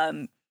have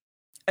a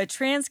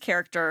trans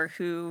character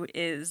who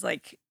is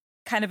like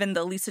kind of in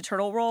the Lisa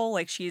Turtle role.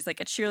 Like, she's like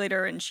a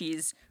cheerleader and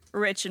she's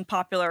rich and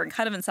popular and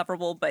kind of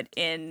insufferable, but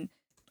in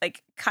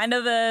like kind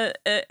of an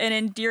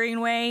endearing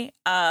way.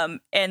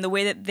 And the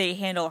way that they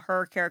handle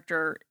her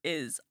character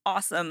is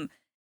awesome.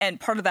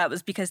 And part of that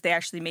was because they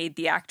actually made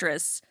the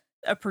actress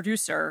a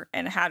producer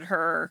and had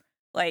her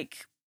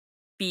like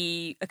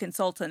be a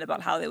consultant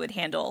about how they would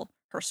handle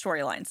her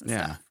storylines and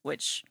stuff,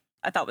 which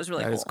I thought was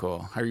really cool. That is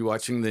cool. Are you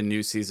watching the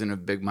new season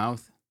of Big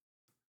Mouth?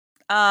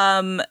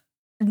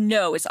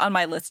 No, it's on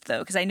my list though,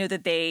 because I know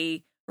that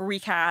they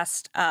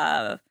recast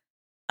the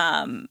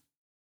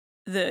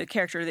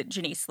character that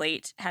Jenny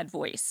Slate had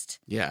voiced.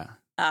 Yeah.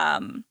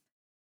 And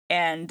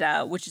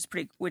which is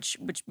which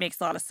makes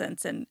a lot of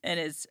sense and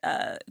is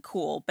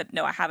cool. But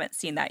no, I haven't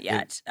seen that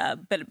yet.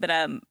 But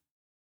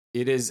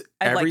it is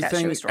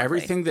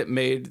everything that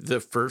made the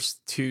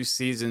first 2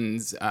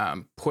 seasons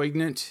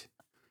poignant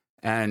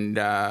and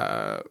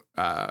what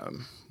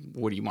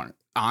do you want?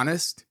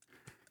 Honest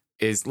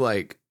is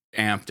like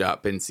amped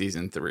up in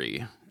season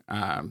 3.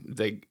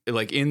 They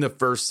like in the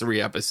first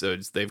 3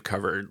 episodes they've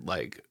covered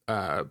like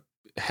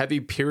heavy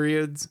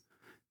periods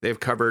They've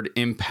covered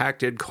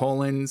impacted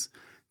colons.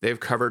 They've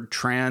covered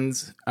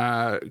trans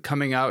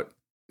coming out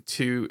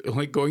to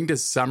like going to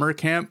summer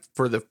camp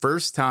for the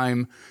first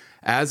time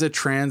as a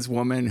trans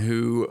woman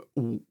who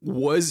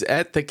was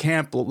at the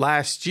camp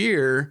last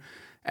year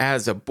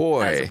as a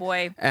boy,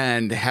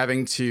 and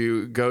having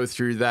to go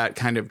through that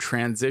kind of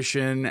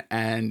transition.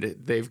 And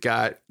they've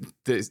got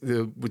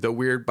the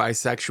weird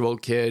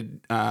bisexual kid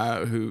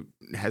who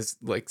has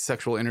like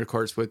sexual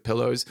intercourse with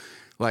pillows.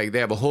 Like they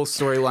have a whole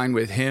storyline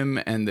with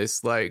him and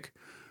this like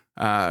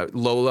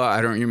Lola.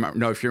 I don't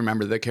know if you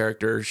remember the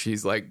character.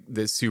 She's like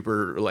this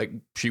super like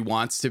she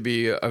wants to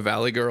be a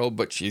Valley girl,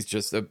 but she's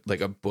just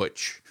like a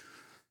butch,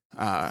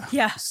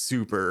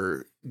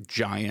 super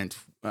giant.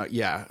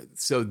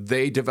 So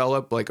they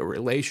develop like a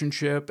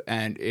relationship,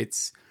 and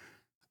it's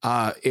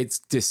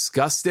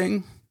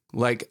disgusting.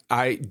 Like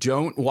I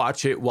don't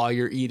watch it while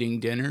you're eating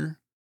dinner,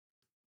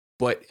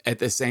 but at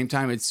the same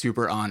time, it's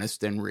super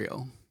honest and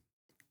real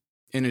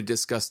in a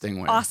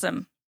disgusting way.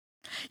 Awesome.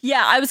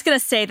 Yeah, I was going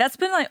to say that's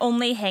been my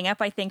only hang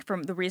up, I think,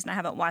 from the reason I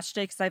haven't watched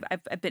it, because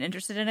I've been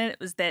interested in it,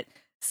 was that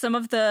some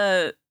of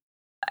I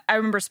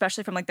remember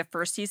especially from like the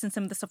first season,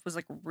 some of the stuff was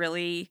like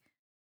really,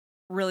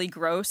 really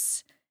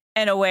gross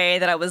in a way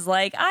that I was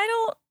like, I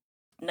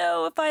don't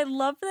know if I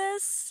love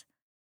this.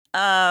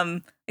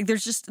 Like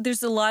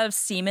there's a lot of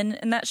semen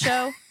in that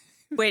show,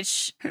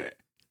 which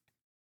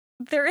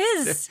there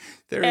is.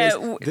 There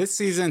is. This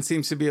season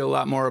seems to be a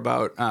lot more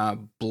about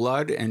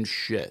blood and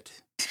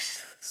shit.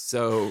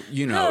 So,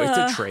 it's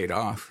a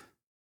trade-off.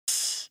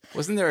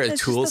 Wasn't there a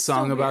Tool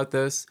song about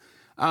this?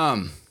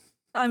 I'm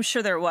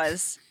sure there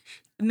was.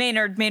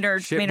 Maynard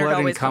shit, blood,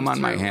 always and come comes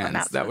on my through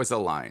hands. That was a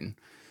line.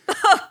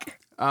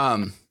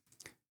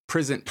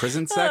 Prison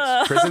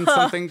sex?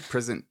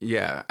 Prison.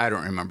 Yeah, I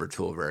don't remember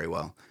Tool very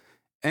well.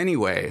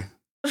 Anyway,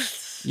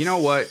 you know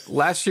what?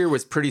 Last year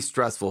was pretty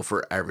stressful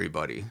for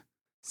everybody.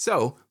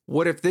 So,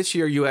 what if this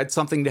year you had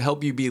something to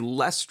help you be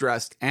less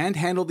stressed and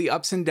handle the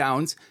ups and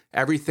downs,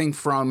 everything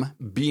from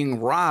being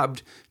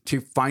robbed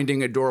to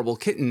finding adorable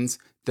kittens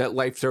that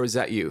life throws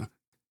at you?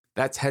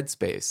 That's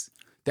Headspace.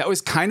 That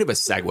was kind of a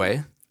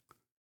segue.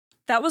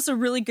 That was a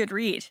really good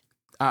read.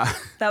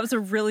 That was a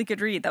really good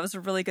read. That was a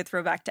really good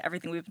throwback to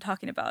everything we've been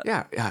talking about.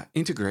 Yeah.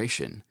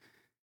 Integration.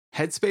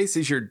 Headspace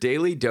is your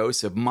daily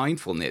dose of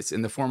mindfulness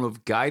in the form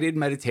of guided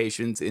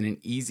meditations in an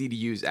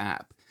easy-to-use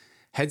app.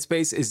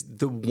 Headspace is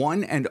the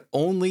one and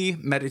only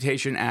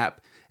meditation app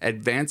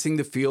advancing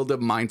the field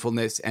of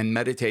mindfulness and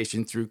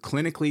meditation through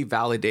clinically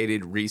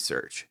validated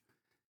research.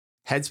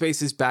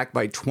 Headspace is backed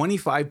by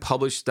 25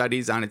 published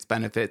studies on its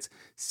benefits,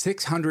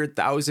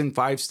 600,000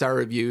 five-star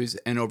reviews,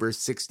 and over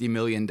 60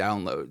 million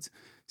downloads.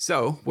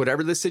 So,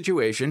 whatever the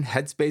situation,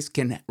 Headspace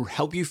can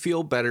help you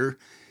feel better.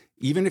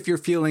 Even if you're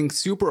feeling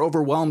super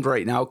overwhelmed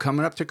right now,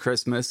 coming up to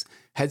Christmas,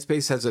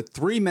 Headspace has a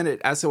 3-minute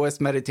SOS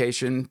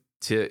meditation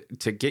to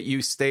get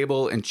you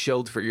stable and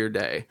chilled for your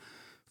day.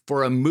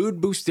 For a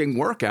mood-boosting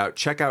workout,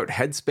 check out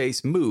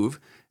Headspace Move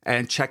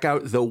and check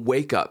out the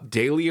Wake Up,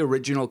 daily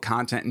original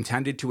content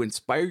intended to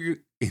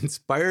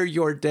inspire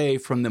your day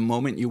from the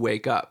moment you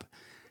wake up.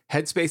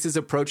 Headspace's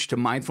approach to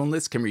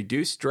mindfulness can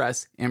reduce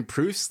stress,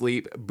 improve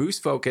sleep,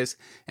 boost focus,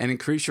 and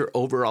increase your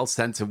overall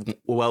sense of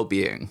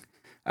well-being.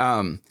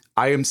 I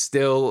am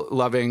still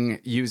loving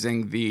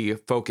using the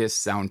Focus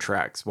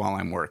soundtracks while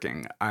I'm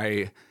working.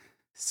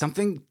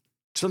 Something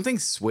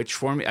switched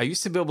for me. I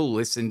used to be able to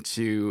listen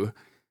to,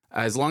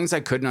 as long as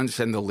I couldn't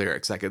understand the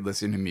lyrics, I could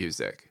listen to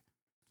music.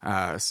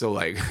 So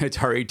like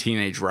Atari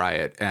Teenage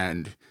Riot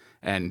and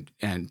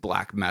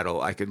black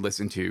metal, I could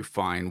listen to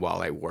fine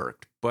while I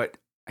worked, but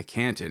I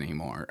can't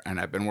anymore. And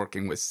I've been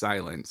working with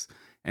silence,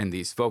 and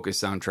these Focus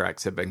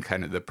soundtracks have been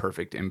kind of the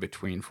perfect in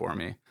between for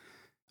me.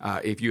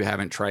 If you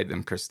haven't tried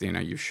them,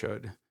 Christina, you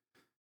should.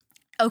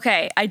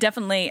 Okay, I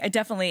definitely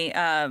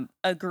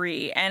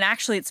agree. And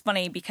actually, it's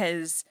funny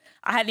because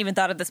I hadn't even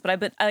thought of this,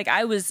 but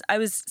I was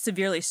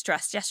severely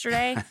stressed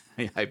yesterday,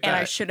 I bet. And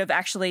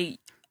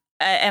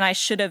I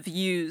should have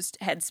used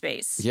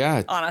Headspace.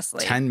 Yeah,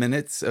 honestly, 10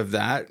 minutes of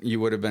that, you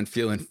would have been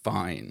feeling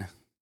fine.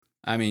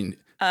 I mean,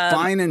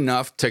 fine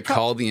enough to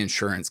call the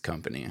insurance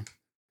company.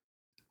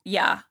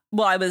 Yeah.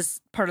 Well,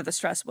 part of the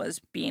stress was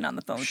being on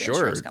the phone with the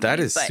insurance company. That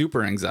is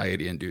super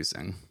anxiety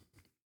inducing.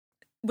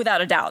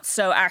 Without a doubt.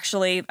 So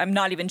actually, I'm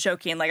not even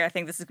joking. Like, I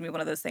think this is going to be one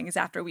of those things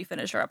after we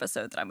finish our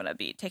episode that I'm going to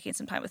be taking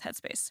some time with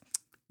Headspace.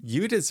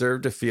 You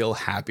deserve to feel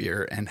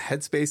happier, and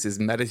Headspace is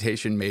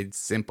meditation made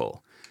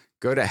simple.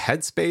 Go to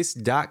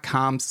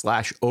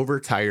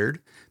headspace.com/overtired.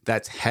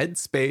 That's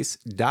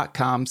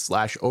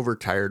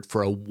headspace.com/overtired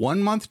for a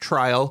 1-month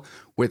trial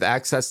with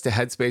access to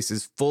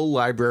Headspace's full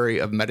library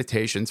of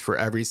meditations for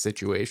every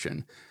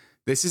situation.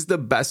 This is the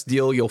best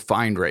deal you'll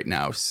find right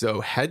now.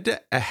 So head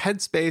to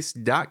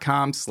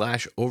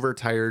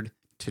headspace.com/overtired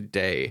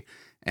today.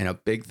 And a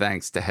big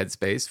thanks to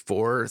Headspace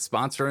for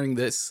sponsoring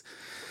this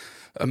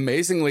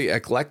amazingly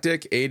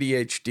eclectic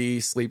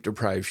ADHD sleep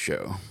deprived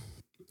show.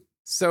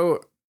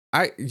 So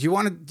do you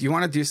want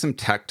to do some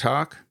tech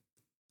talk?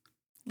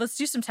 Let's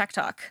do some tech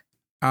talk.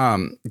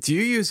 Do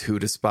you use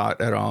Hootspot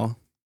at all?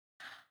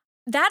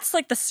 That's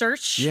like the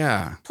search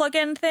Yeah.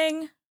 plugin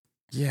thing.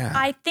 Yeah.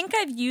 I think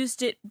I've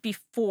used it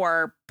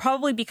before,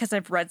 probably because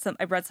I've read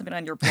something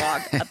on your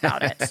blog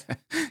about it.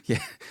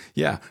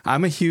 Yeah.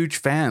 I'm a huge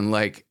fan.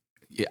 Like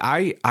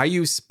I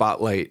use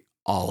Spotlight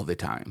all the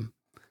time.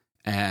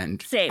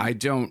 And Same. I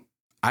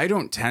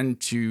don't tend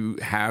to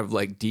have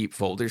like deep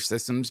folder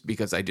systems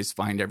because I just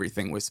find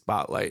everything with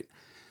Spotlight.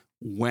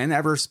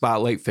 Whenever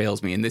Spotlight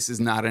fails me, and this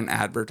is not an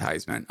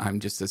advertisement, I'm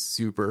just a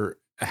super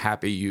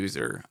happy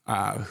user.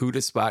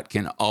 Hootspot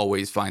can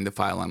always find the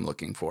file I'm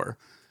looking for.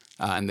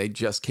 And they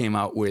just came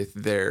out with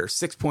their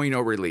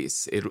 6.0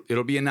 release.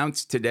 It'll be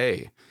announced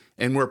today.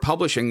 And we're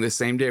publishing the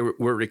same day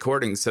we're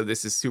recording, so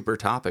this is super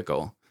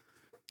topical.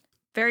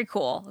 Very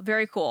cool.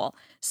 Very cool.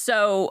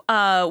 So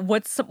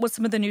what's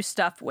some of the new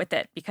stuff with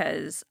it?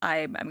 Because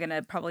I'm going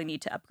to probably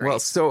need to upgrade. Well,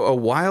 so a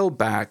while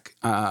back,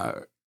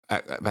 I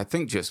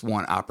think just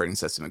one operating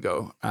system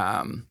ago,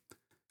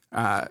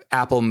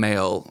 Apple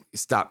Mail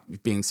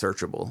stopped being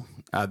searchable.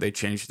 They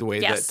changed the way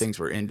that things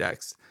were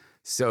indexed.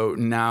 So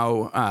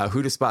now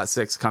Hootspot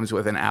 6 comes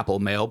with an Apple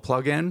Mail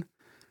plugin.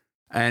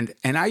 And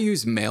I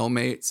use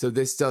MailMate, so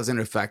this doesn't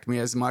affect me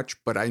as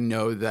much. But I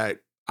know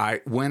that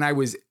when I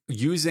was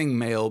using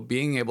Mail,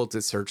 being able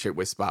to search it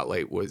with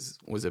Spotlight was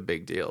a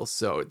big deal.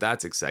 So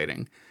that's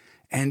exciting.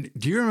 And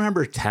do you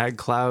remember tag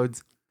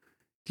clouds?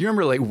 Do you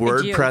remember like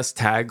WordPress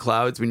tag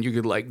clouds when you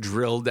could like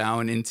drill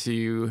down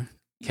into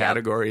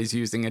categories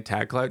using a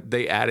tag cloud?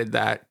 They added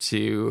that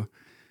to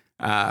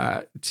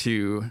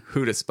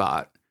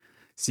Hootspot.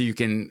 So you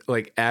can,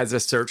 like, as a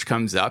search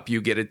comes up,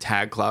 you get a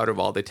tag cloud of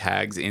all the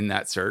tags in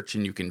that search,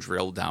 and you can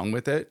drill down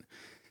with it.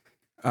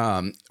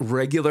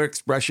 Regular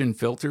expression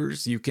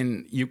filters, you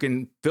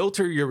can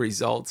filter your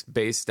results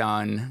based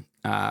on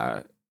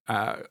a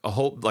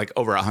whole, like,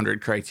 over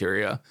 100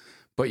 criteria,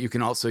 but you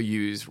can also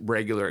use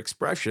regular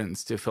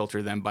expressions to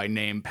filter them by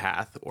name,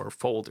 path, or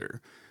folder,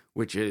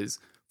 which is,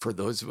 for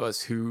those of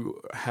us who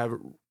have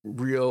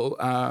real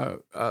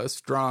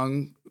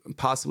strong,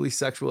 possibly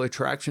sexual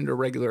attraction to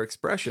regular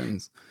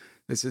expressions,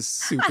 this is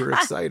super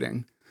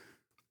exciting.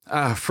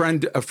 A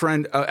friend /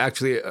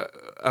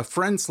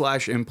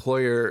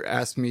 employer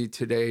asked me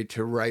today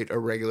to write a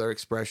regular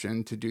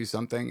expression to do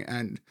something,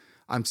 and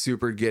I'm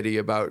super giddy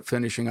about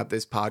finishing up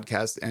this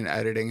podcast and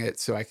editing it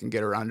so I can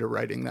get around to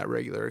writing that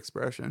regular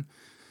expression.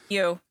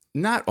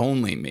 Not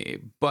only me,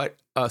 but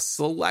a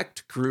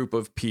select group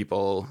of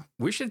people.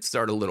 We should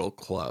start a little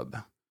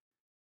club.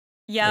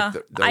 Yeah,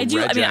 like the I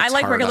do. I mean, I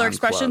like regular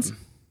expressions.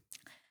 Club.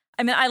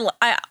 I mean,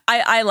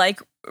 I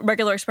like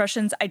regular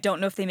expressions. I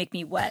don't know if they make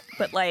me wet,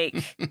 but like,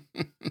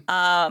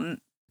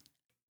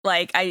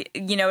 like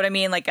you know what I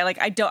mean? Like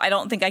I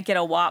don't think I get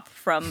a whop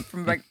from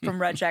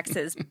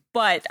regexes,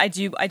 but I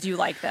do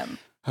like them.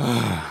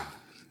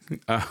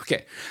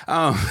 Okay.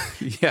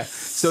 Yeah.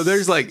 So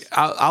there's like,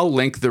 I'll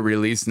link the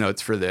release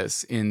notes for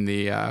this in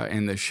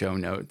the show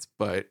notes.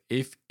 But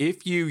if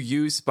you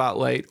use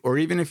Spotlight, or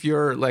even if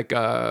you're like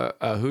a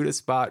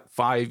Hootspot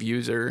 5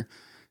 user,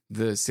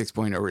 the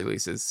 6.0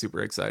 release is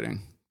super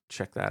exciting.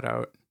 Check that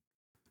out.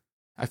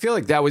 I feel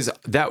like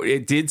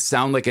it did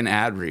sound like an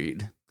ad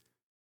read.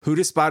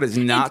 Hootspot is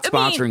not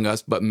sponsoring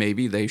us, but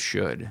maybe they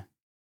should.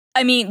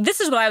 I mean, this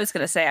is what I was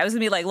going to say. I was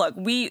going to be like, look,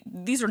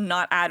 these are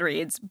not ad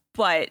reads,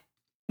 but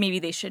maybe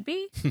they should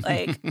be.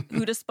 Like,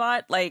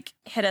 Hootspot, like,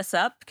 hit us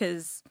up,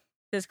 because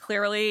there's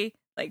clearly,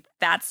 like,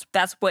 that's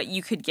what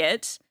you could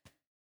get.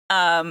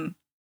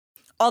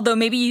 Although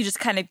maybe you just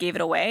kind of gave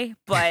it away,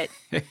 but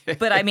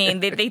I mean,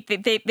 they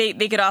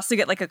could also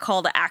get like a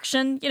call to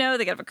action. You know,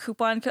 they could have a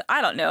coupon.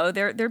 I don't know.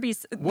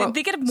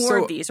 They get more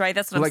of these, right?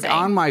 That's what I'm saying.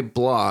 Like on my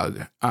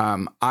blog,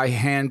 I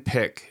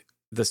handpick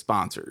the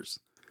sponsors.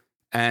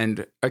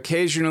 And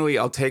occasionally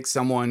I'll take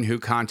someone who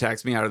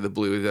contacts me out of the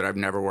blue that I've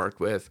never worked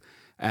with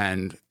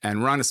and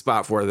run a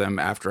spot for them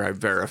after I've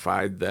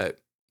verified that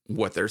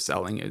what they're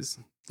selling is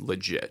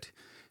legit.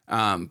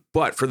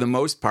 But for the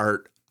most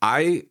part,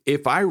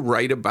 if I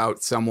write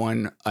about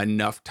someone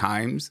enough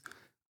times,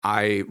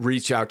 I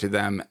reach out to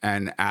them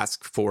and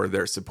ask for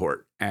their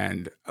support.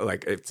 And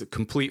like, it's a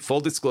complete full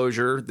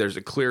disclosure. There's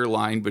a clear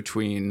line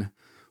between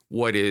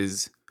what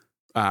is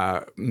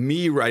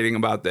me writing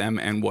about them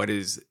and what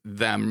is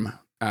them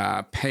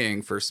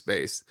paying for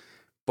space.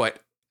 But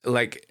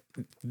like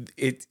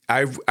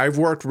I've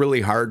worked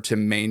really hard to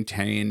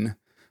maintain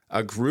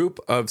a group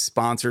of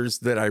sponsors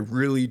that I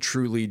really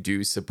truly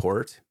do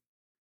support.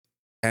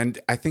 And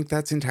I think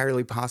that's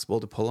entirely possible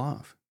to pull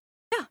off.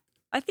 Yeah,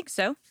 I think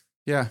so.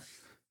 Yeah.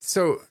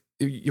 So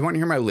you want to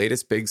hear my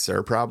latest Big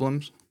Sur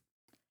problems?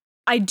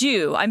 I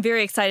do. I'm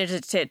very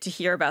excited to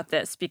hear about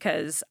this,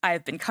 because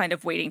I've been kind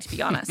of waiting, to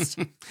be honest.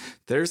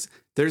 There's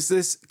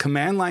this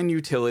command line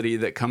utility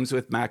that comes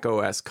with Mac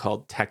OS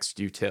called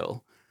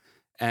TextUtil.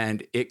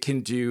 And it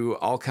can do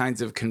all kinds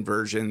of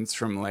conversions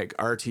from like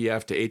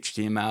RTF to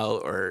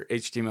HTML or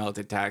HTML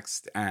to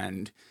text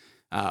and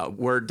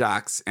Word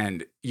docs.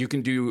 And you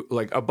can do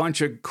like a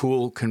bunch of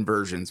cool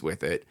conversions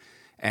with it.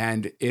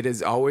 And it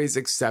is always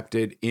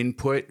accepted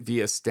input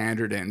via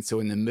standard in. So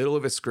in the middle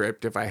of a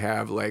script, if I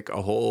have like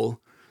a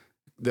whole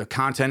the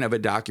content of a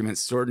document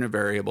stored in a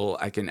variable.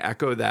 I can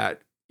echo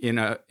that in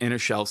a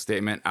shell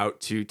statement out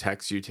to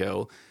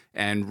TextUtil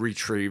and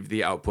retrieve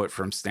the output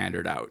from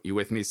standard out. You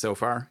with me so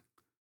far?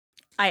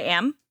 I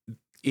am.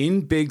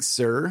 In Big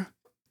Sur,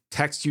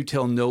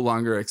 TextUtil no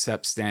longer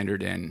accepts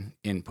standard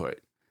input.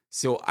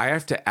 So I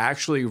have to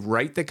actually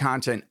write the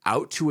content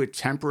out to a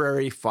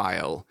temporary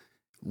file,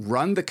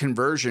 run the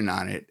conversion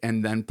on it,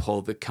 and then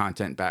pull the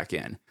content back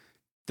in.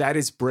 That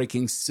is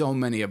breaking so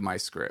many of my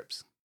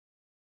scripts.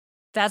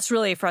 That's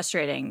really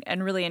frustrating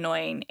and really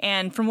annoying.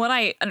 And from what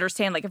I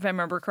understand, like if I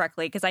remember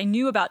correctly, because I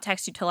knew about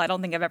TextUtil, I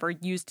don't think I've ever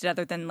used it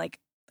other than like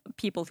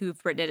people who've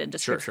written it into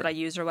scripts that I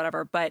use or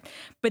whatever. But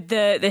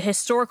the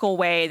historical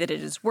way that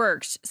it has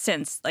worked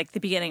since like the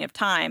beginning of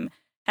time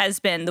has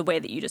been the way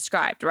that you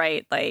described,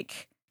 right?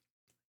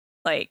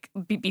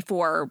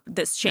 Before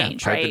this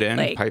change, pipe right? It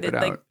in, pipe it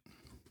out.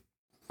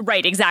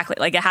 Right, exactly.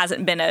 Like it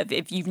hasn't been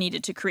if you've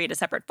needed to create a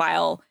separate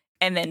file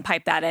and then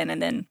pipe that in and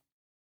then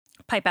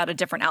pipe out a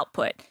different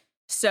output.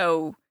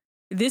 So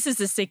this is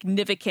a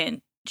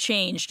significant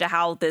change to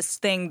how this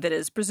thing that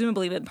has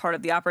presumably been part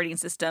of the operating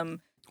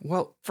system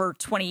for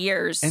 20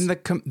 years. And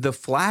the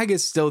flag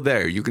is still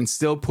there. You can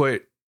still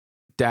put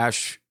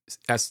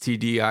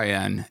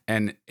 -stdin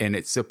and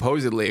it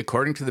supposedly,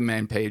 according to the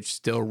main page,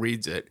 still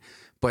reads it.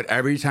 But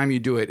every time you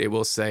do it, it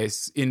will say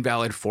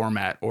invalid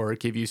format or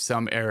give you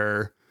some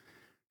error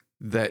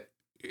that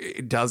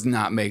it does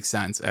not make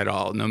sense at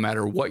all. No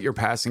matter what you're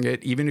passing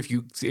it, even if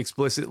you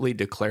explicitly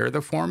declare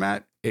the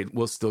format, it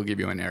will still give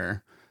you an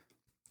error.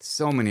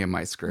 So many of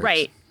my scripts.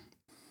 Right.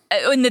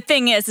 And the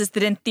thing is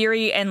that in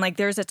theory, and like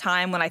there's a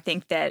time when I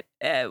think that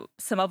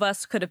some of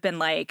us could have been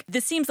like,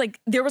 this seems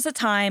like there was a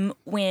time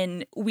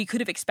when we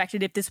could have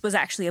expected if this was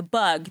actually a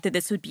bug that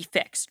this would be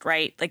fixed,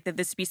 right? Like that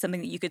this would be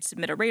something that you could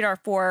submit a radar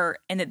for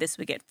and that this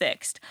would get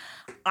fixed.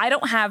 I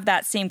don't have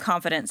that same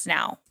confidence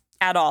now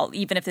at all,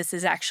 even if this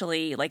is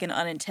actually like an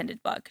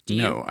unintended bug. Do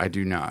you? No, I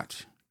do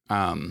not.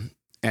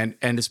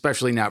 And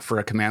especially not for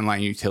a command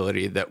line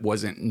utility that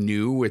wasn't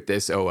new with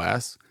this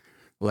OS.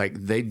 Like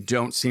they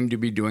don't seem to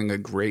be doing a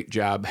great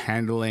job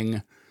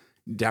handling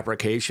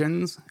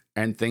deprecations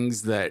and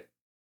things that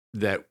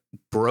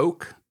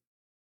broke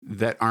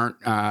that aren't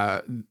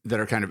that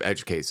are kind of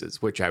edge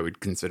cases, which I would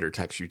consider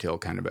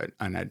TextUtil kind of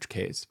an edge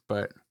case.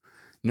 But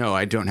no,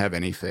 I don't have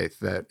any faith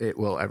that it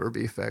will ever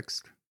be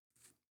fixed.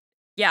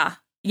 Yeah.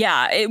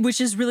 Yeah,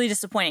 which is really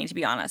disappointing, to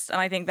be honest.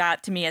 And I think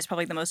that, to me, is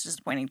probably the most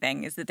disappointing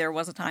thing, is that there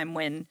was a time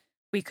when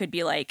we could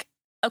be like,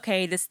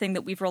 okay, this thing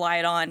that we've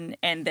relied on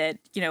and that,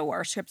 you know,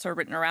 our scripts are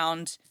written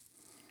around,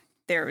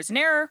 there was an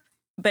error,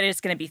 but it's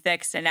going to be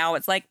fixed. And now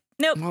it's like,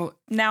 nope,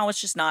 now it's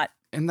just not.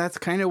 And that's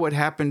kind of what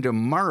happened to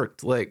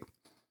Marked. Like,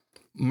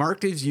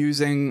 Marked is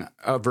using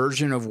a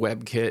version of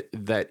WebKit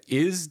that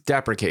is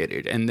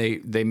deprecated, and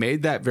they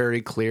made that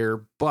very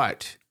clear,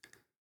 but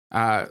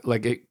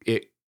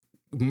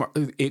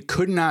it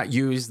could not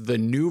use the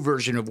new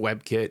version of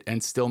WebKit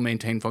and still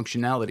maintain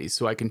functionality.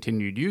 So I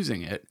continued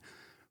using it.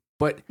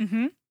 But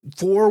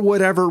for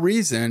whatever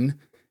reason,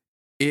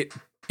 it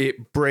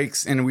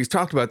breaks, and we've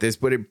talked about this,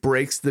 but it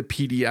breaks the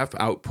PDF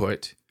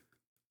output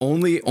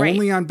only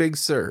on Big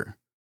Sur.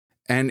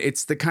 And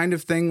it's the kind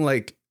of thing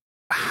like,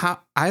 how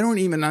I don't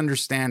even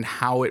understand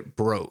how it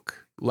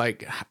broke.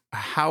 Like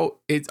how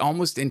it's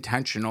almost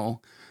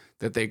intentional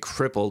that they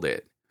crippled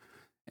it.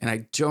 And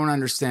I don't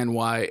understand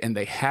why. And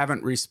they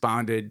haven't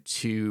responded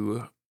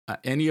to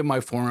any of my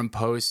forum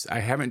posts. I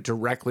haven't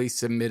directly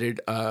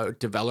submitted a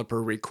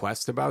developer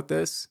request about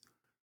this,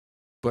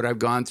 but I've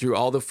gone through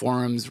all the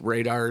forums,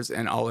 radars,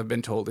 and all I've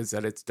been told is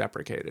that it's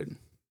deprecated.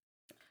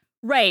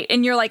 Right.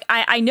 And you're like,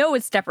 I know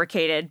it's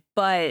deprecated,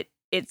 but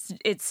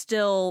it's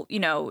still, you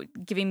know,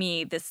 giving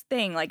me this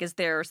thing, like, is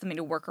there something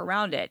to work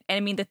around it? And I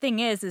mean, the thing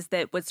is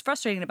that what's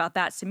frustrating about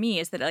that to me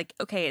is that, like,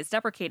 okay, it's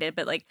deprecated,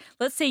 but like,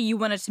 let's say you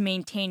wanted to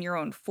maintain your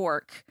own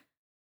fork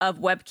of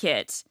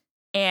WebKit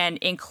and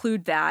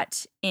include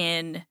that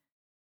in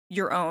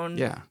your own,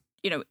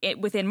 you know,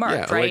 within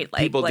Marked, right? Like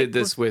people did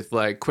this with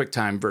like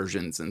QuickTime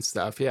versions and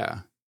stuff. Yeah,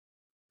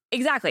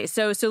 exactly.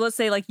 So let's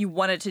say like you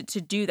wanted to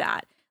do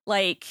that,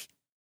 like,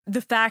 the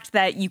fact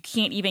that you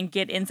can't even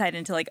get insight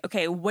into like,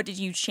 okay, what did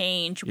you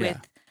change with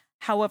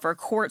however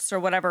courts or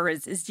whatever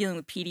is dealing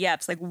with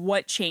PDFs? Like,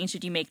 what change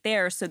did you make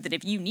there so that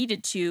if you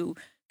needed to,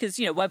 because,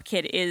 you know,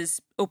 WebKit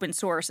is open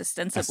source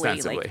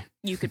ostensibly. Like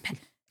you could,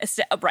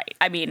 right.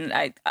 I mean,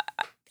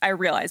 I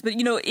realize, but,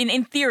 you know,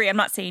 in theory, I'm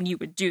not saying you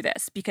would do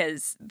this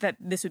because that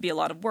this would be a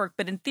lot of work,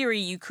 but in theory,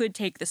 you could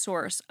take the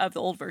source of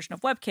the old version of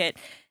WebKit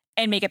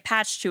and make a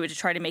patch to it to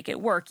try to make it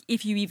work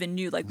if you even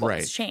knew like what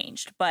was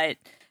changed. But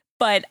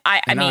I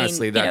mean,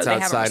 honestly, that's, you know,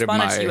 they haven't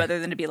responded of to you other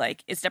than to be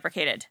like, it's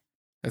deprecated.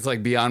 It's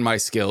like beyond my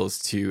skills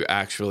to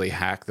actually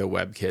hack the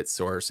WebKit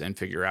source and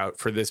figure out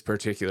for this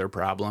particular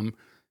problem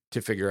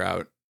to figure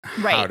out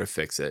how to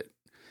fix it.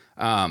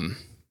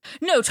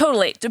 No,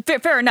 totally.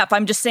 Fair enough.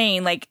 I'm just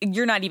saying, like,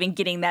 you're not even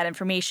getting that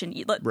information.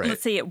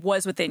 Let's say it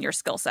was within your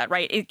skill set,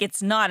 right?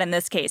 It's not in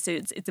this case.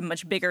 It's a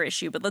much bigger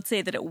issue. But let's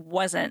say that it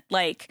wasn't.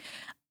 Like,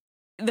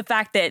 the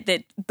fact that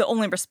the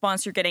only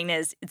response you're getting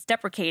is it's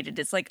deprecated.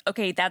 It's like,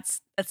 okay,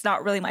 that's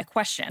not really my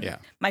question. Yeah.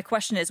 My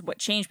question is what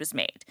change was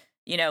made.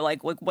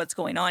 Like what's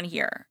going on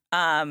here.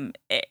 And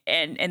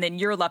then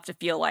you're left to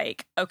feel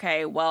like,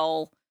 okay,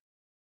 well,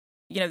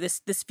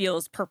 this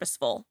feels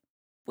purposeful,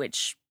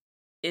 which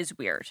is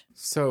weird.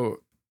 So,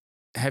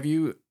 are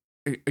you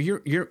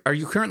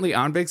currently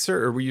on Big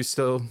Sur, or were you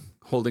still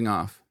holding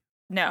off?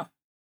 No.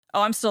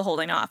 Oh, I'm still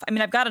holding off. I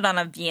mean, I've got it on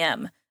a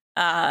VM.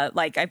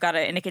 Like I've got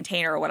it in a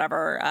container or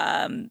whatever,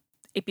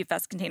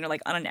 APFS container,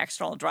 like on an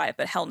external drive,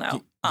 but hell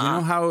no. You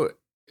know how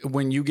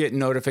when you get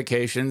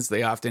notifications,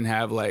 they often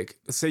have like,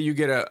 say you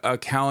get a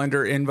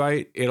calendar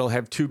invite, it'll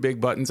have two big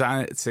buttons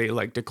on it, say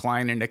like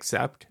decline and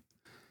accept.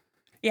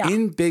 Yeah.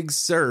 In Big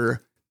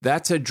Sur,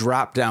 that's a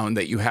drop down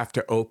that you have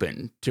to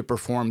open to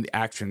perform the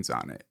actions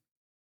on it.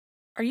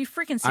 Are you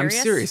freaking serious? I'm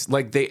serious.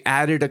 Like they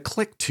added a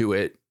click to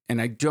it,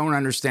 and I don't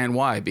understand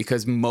why,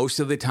 because most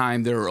of the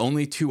time there are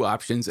only two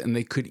options and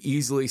they could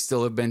easily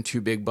still have been two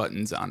big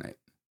buttons on it.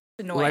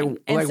 Annoying.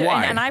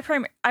 Why?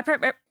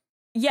 And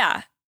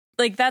yeah.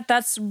 Like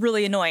that's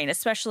really annoying,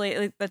 especially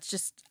like that's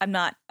just I'm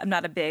not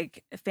a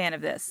big fan of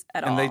this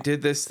at all. And they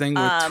did this thing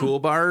with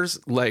toolbars,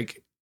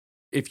 like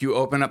if you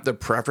open up the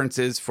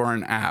preferences for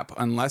an app,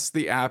 unless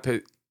the app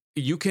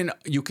you can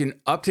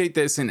update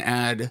this and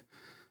add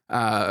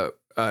a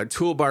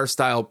toolbar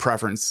style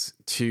preference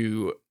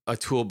to a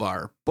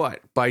toolbar,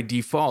 but by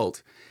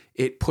default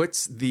it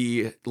puts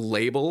the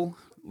label,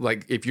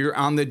 like if you're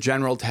on the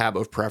general tab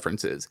of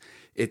preferences,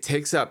 it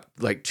takes up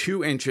like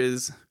 2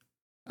 inches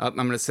up,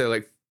 I'm going to say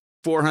like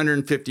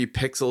 450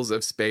 pixels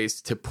of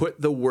space to put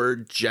the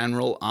word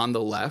general on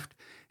the left,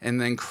 and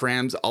then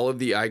crams all of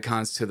the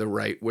icons to the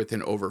right with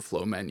an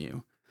overflow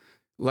menu.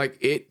 Like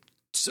it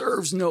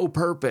serves no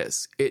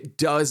purpose. It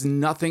does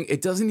nothing.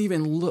 It doesn't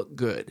even look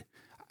good.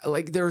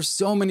 Like there are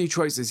so many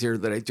choices here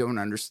that I don't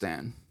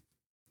understand.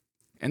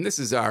 And this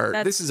is our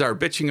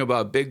bitching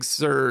about Big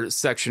Sur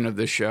section of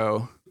the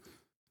show.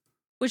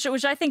 Which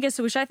I think is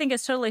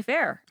totally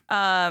fair.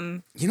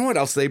 You know what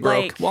else they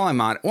broke? While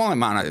I'm on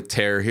a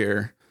tear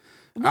here.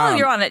 While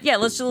you're on it, yeah,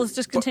 let's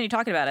just continue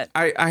talking about it.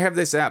 I have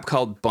this app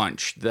called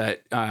Bunch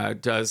that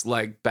does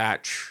like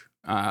batch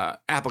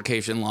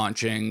application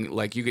launching.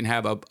 Like you can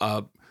have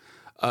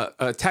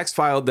a text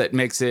file that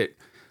makes it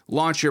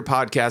launch your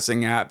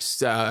podcasting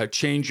apps,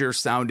 change your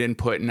sound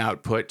input and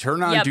output,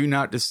 turn on Do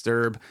Not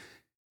Disturb.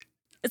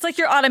 It's like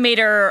your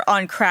Automator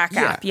on crack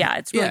app. Yeah,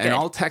 it's really good. And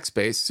all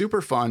text-based,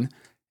 super fun.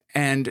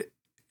 And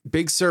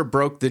Big Sur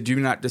broke the Do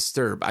Not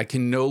Disturb. I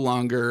can no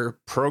longer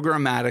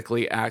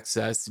programmatically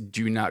access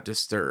Do Not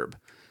Disturb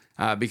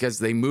because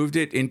they moved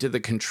it into the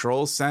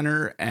control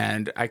center,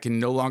 and I can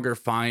no longer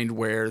find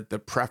where the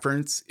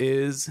preference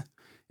is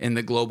in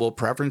the global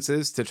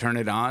preferences to turn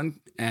it on.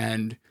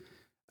 And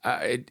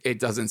it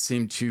doesn't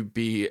seem to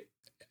be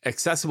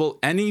accessible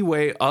any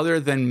way other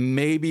than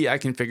maybe I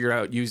can figure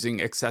out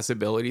using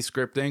accessibility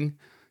scripting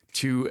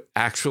to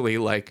actually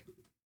like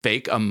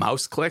fake a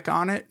mouse click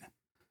on it.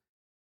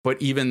 But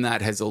even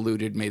that has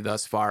eluded me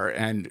thus far.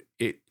 And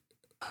it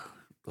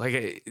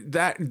like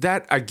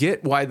that I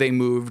get why they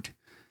moved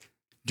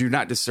Do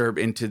Not Disturb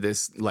into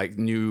this like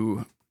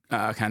new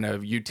kind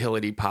of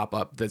utility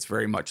pop-up that's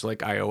very much like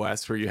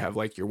iOS, where you have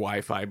like your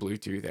Wi-Fi,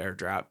 Bluetooth,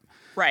 AirDrop.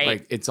 Right.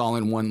 Like it's all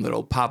in one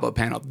little pop-up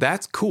panel.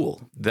 That's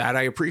cool. That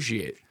I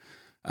appreciate.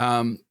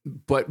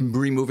 But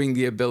removing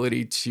the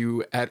ability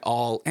to at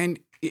all, and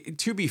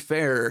to be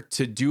fair,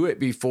 to do it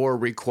before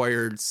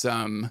required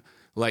some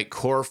like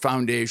core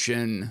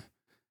foundation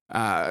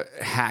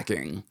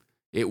hacking.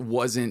 There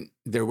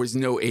was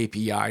no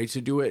API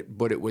to do it,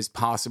 but it was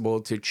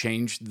possible to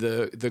change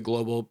the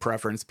global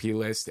preference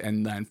plist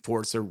and then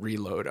force a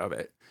reload of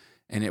it.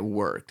 And it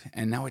worked.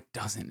 And now it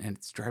doesn't. And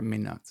it's driving me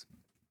nuts.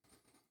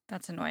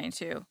 That's annoying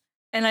too.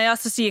 And I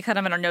also see kind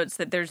of in our notes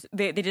that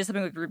they did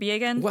something with Ruby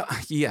again. Well,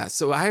 yeah.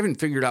 So I haven't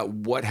figured out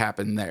what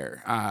happened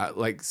there.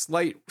 Like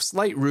slight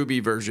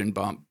Ruby version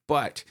bump,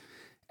 but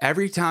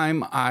every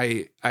time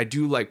I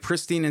do like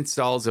pristine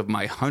installs of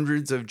my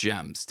hundreds of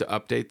gems to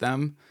update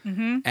them,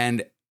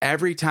 and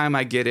every time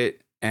I get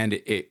it and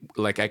it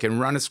like I can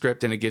run a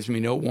script and it gives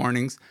me no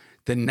warnings,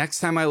 the next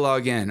time I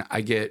log in,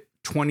 I get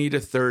 20 to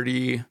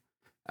 30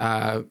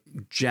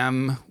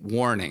 gem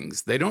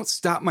warnings. They don't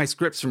stop my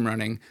scripts from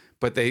running,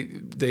 but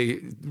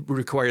they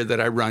require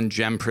that I run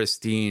gem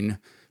pristine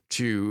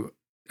to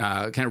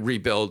kind of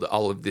rebuild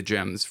all of the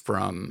gems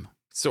from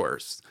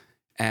source.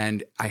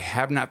 And I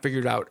have not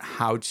figured out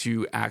how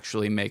to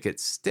actually make it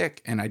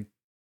stick. And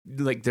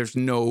there's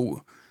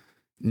no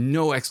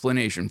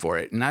explanation for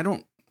it.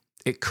 And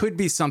it could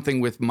be something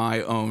with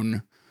my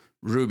own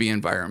Ruby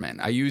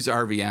environment. I use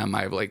RVM.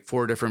 I have like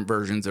 4 different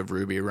versions of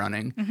Ruby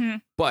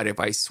running. But if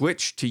I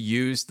switch to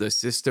use the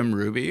system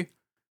Ruby,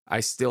 I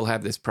still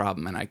have this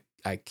problem and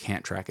I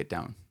can't track it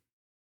down.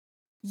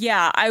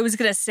 Yeah, I was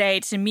going to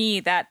say to me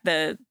that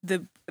I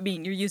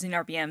mean, you're using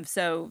RVM,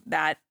 so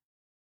that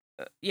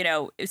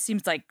it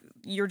seems like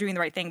you're doing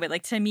the right thing. But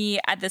like to me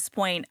at this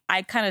point,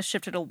 I kind of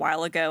shifted a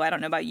while ago. I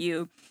don't know about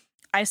you.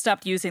 I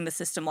stopped using the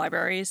system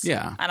libraries.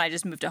 Yeah. And I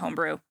just moved to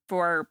Homebrew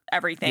for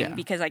everything Yeah.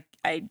 because I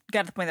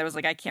got to the point that I was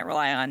like, I can't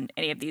rely on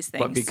any of these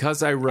things. But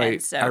because I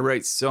write, so- I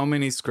write so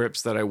many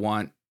scripts that I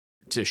want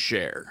to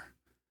share.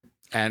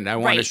 And I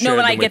want Right. to share No, and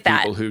them I with get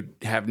that. people who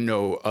have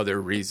no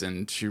other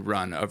reason to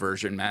run a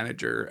version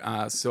manager.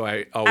 So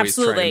I always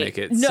try Absolutely. to make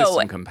it No.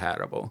 system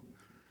compatible.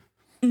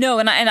 No,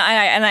 and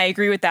I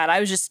agree with that. I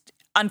was just,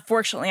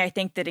 unfortunately, I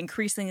think that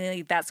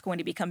increasingly that's going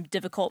to become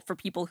difficult for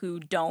people who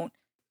don't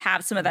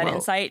have some of that Well,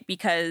 insight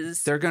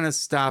because They're going to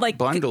stop Like,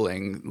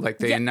 bundling like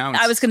they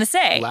announced. I was going to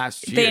say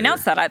last year. they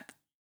announced that.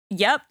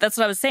 Yep, that's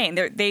what I was saying.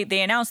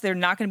 They announced they're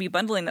not going to be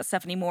bundling that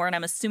stuff anymore, and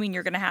I'm assuming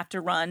you're going to have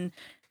to run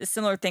the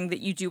similar thing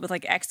that you do with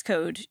like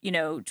Xcode,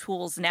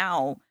 tools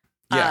now.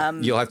 Yeah,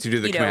 you'll have to do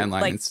the command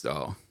line like-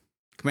 install.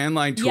 Command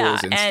line tools Yeah,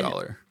 and-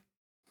 installer.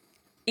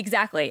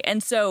 Exactly,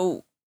 and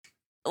so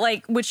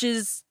which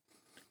is,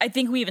 I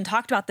think we even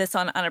talked about this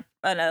on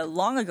a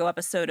long ago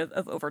episode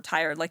of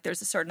Overtired. Like,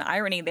 there's a certain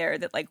irony there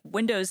that like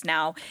Windows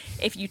now,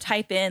 if you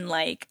type in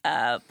like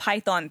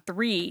Python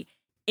 3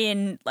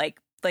 in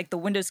like the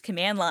Windows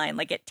command line,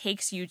 like it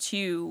takes you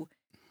to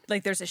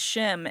like there's a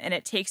shim and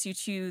it takes you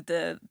to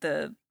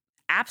the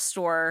App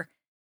Store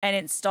and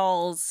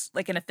installs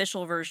like an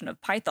official version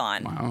of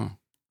Python Wow.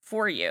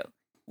 for you.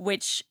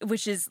 Which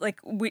is like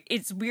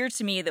it's weird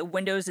to me that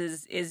Windows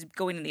is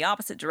going in the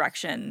opposite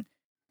direction,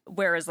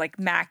 whereas like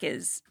Mac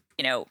is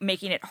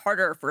making it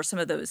harder for some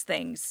of those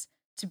things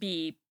to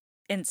be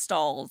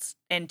installed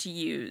and to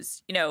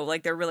use.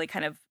 Like they're really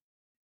kind of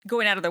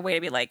going out of their way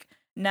to be like,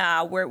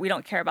 nah, we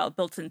don't care about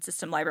built-in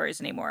system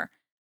libraries anymore.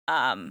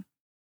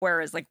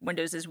 Whereas like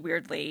Windows is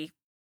weirdly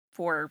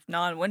for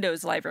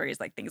non-Windows libraries,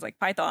 like things like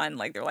Python,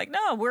 like they're like,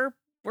 no, we're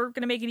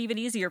going to make it even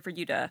easier for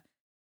you to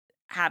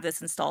have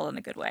this installed in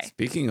a good way.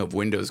 Speaking of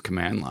Windows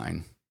command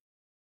line,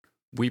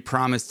 we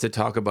promised to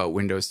talk about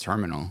Windows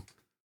Terminal.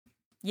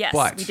 Yes,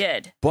 But- we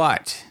did.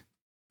 But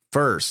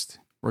first,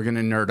 we're going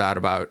to nerd out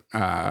about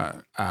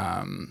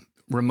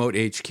Remote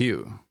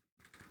HQ.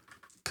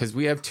 Because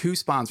we have two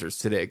sponsors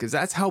today, because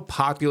that's how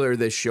popular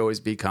this show has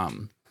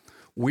become.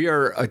 We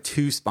are a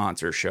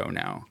 2-sponsor show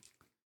now.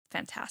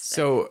 Fantastic.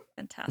 So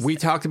Fantastic. we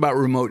talked about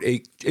Remote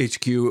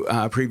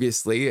HQ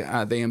previously.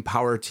 They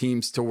empower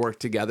teams to work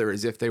together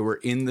as if they were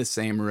in the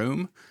same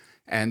room.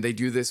 And they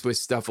do this with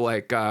stuff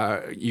like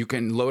you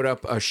can load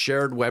up a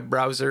shared web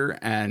browser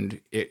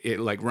and it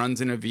like runs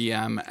in a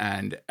VM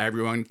and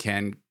everyone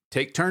can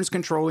take turns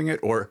controlling it,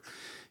 or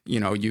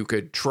you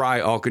could try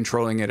all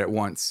controlling it at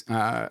once.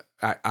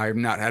 I've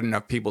not had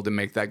enough people to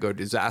make that go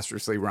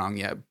disastrously wrong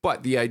yet.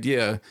 But the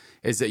idea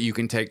is that you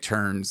can take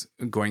turns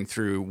going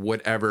through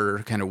whatever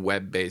kind of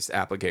web-based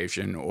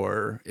application,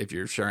 or if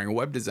you're sharing a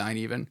web design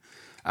even.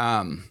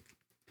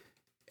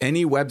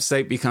 Any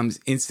website becomes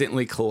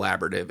instantly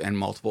collaborative and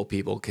multiple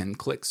people can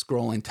click,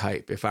 scroll, and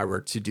type if I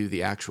were to do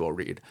the actual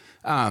read.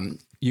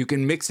 You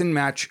can mix and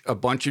match a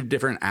bunch of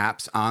different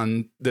apps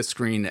on the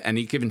screen at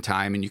any given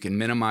time, and you can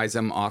minimize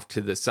them off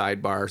to the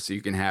sidebar. So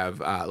you can have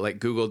like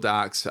Google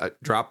Docs,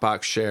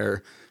 Dropbox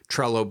Share,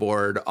 Trello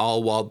board,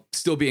 all while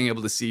still being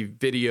able to see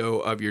video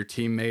of your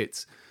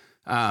teammates.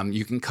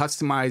 You can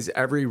customize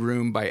every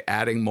room by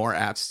adding more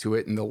apps to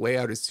it, and the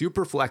layout is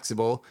super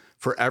flexible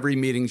for every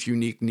meeting's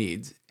unique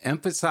needs.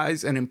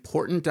 Emphasize an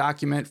important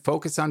document,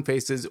 focus on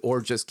faces, or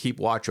just keep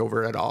watch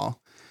over it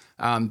all.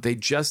 They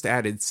just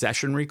added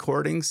session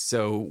recordings,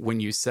 so when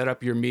you set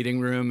up your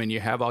meeting room and you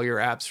have all your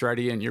apps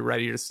ready and you're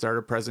ready to start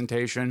a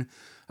presentation,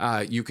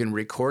 you can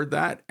record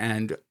that,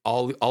 and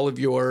all of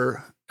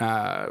your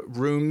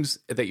rooms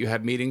that you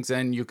have meetings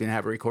in, you can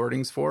have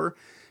recordings for.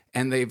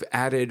 And they've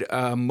added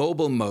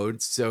mobile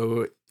mode,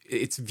 so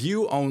it's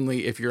view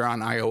only if you're on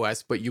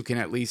iOS, but you can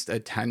at least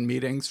attend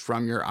meetings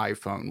from your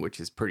iPhone,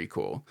 which is pretty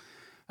cool.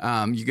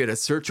 You get a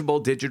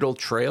searchable digital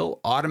trail,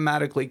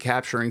 automatically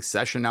capturing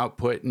session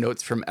output.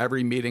 Notes from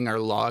every meeting are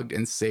logged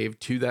and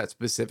saved to that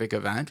specific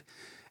event.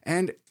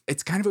 And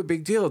it's kind of a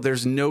big deal.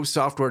 There's no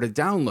software to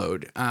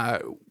download.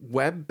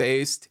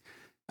 Web-based,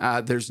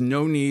 there's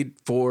no need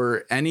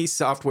for any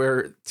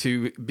software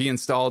to be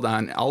installed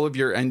on all of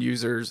your end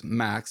users'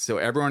 Macs. So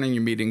everyone in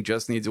your meeting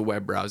just needs a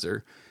web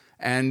browser.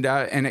 And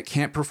it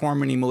can't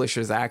perform any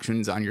malicious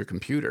actions on your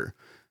computer.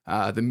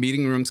 The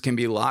meeting rooms can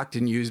be locked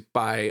and used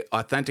by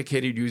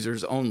authenticated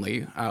users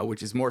only,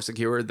 which is more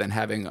secure than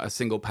having a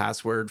single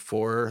password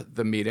for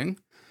the meeting.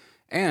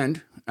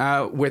 And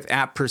with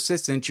app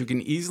persistence, you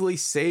can easily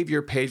save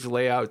your page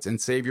layouts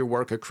and save your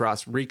work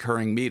across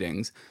recurring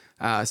meetings.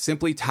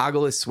 Simply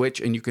toggle a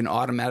switch and you can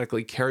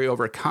automatically carry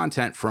over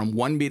content from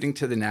one meeting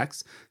to the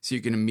next, so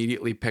you can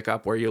immediately pick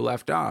up where you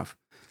left off.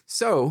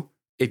 So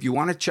if you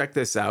want to check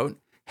this out,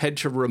 head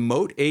to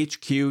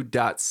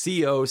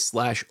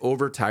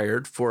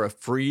remotehq.co/overtired for a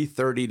free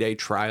 30-day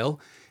trial.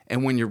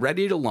 And when you're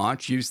ready to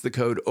launch, use the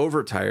code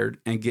OVERTIRED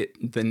and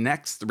get the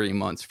next 3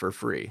 months for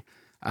free.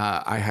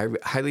 I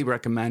highly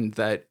recommend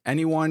that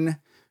anyone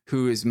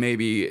who is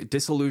maybe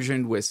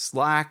disillusioned with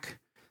Slack,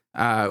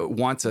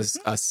 wants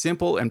a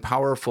simple and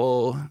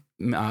powerful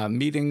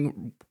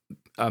meeting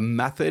a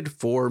method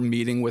for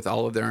meeting with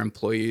all of their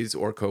employees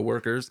or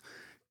coworkers,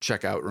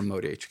 check out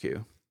Remote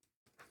HQ.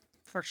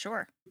 For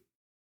sure.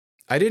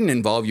 I didn't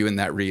involve you in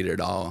that read at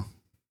all.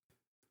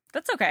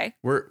 That's okay.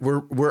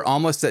 We're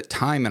almost at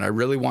time, and I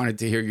really wanted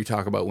to hear you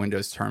talk about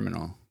Windows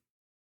Terminal.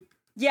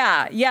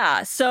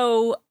 Yeah.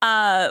 So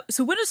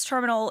Windows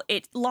Terminal,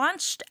 it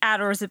launched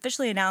at, or was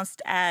officially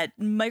announced at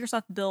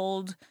Microsoft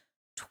Build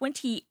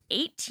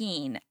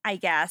 2018, I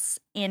guess,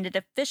 and it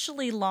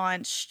officially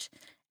launched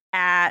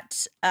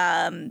at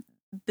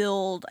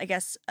Build, I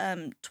guess,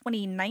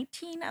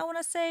 2019. I want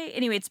to say.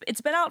 Anyway,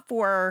 it's been out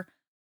for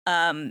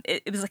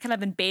it was kind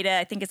of in beta.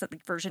 I think it's at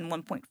like version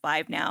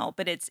 1.5 now,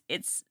 but it's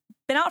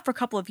been out for a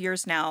couple of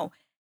years now.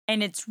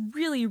 And it's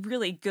really,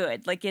 really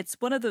good. Like, it's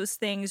one of those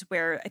things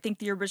where I think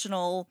the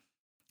original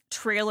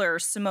trailer,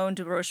 Simone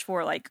de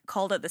Rochefort, like,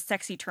 called it the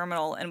sexy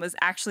terminal and was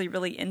actually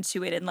really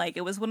into it. And, like,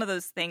 it was one of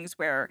those things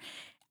where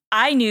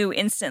I knew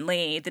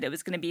instantly that it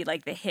was going to be,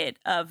 like, the hit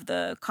of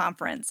the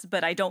conference.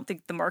 But I don't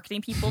think the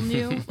marketing people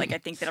knew. Like, I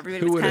think that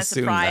everybody was kind of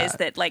surprised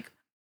that, like,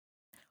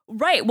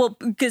 right. Well,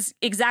 because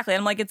exactly.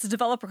 I'm like, it's a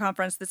developer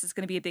conference. This is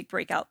going to be a big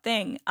breakout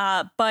thing.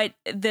 But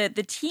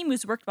the team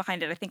who's worked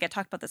behind it, I think I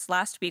talked about this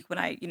last week when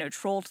I,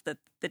 trolled the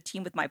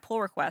team with my pull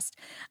request,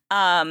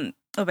 or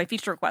my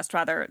feature request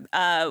rather,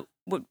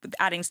 with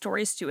adding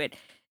stories to it.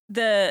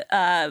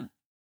 The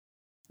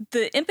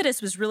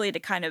impetus was really to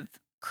kind of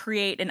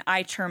create an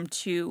iTerm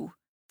 2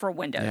 for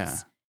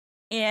Windows.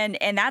 Yeah.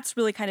 And that's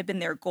really kind of been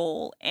their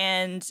goal.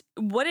 And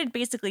what it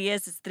basically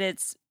is that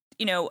it's,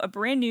 a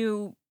brand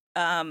new,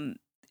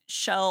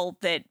 shell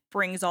that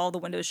brings all the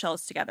Windows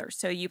shells together.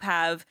 So you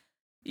have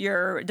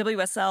your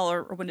WSL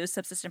or Windows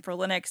Subsystem for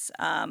Linux,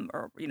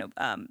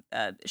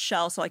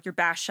 shell. So like your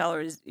Bash shell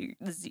or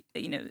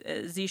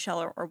Z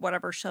shell or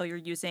whatever shell you're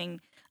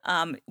using,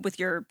 with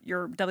your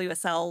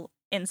WSL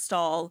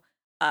install,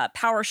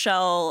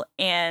 PowerShell,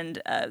 and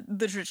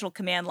the traditional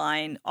command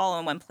line all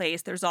in one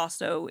place. There's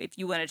also, if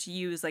you wanted to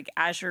use like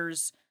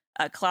Azure's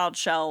Cloud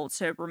Shell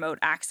to remote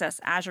access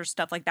Azure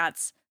stuff, like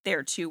that's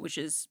there too, which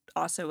is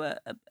also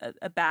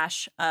a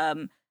Bash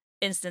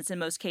instance in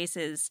most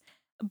cases.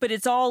 But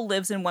it's all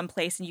lives in one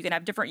place, and you can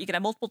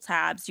have multiple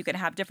tabs, you can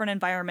have different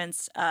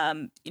environments,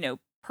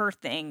 per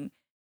thing.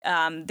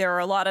 There are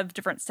a lot of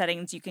different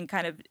settings you can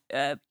kind of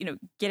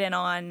get in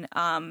on,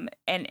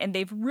 and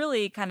they've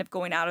really kind of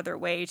going out of their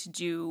way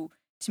to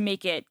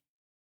make it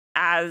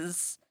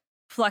as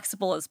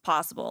flexible as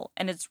possible,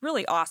 and it's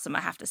really awesome,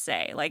 I have to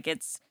say. Like,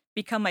 it's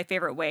become my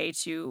favorite way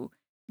to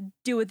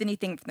deal with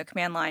anything from the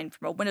command line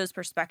from a Windows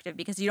perspective,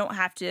 because you don't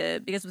have to,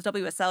 because with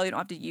WSL you don't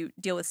have to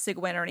deal with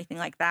Cygwin or anything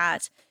like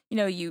that.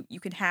 You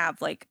can have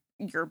like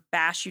your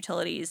Bash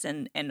utilities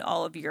and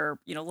all of your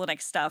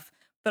Linux stuff,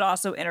 but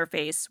also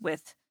interface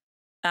with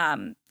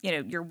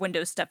your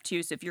Windows stuff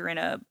too. So if you're in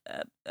a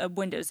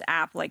Windows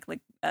app like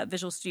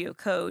Visual Studio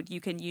Code, you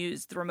can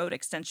use the remote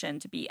extension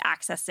to be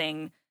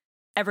accessing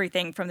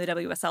everything from the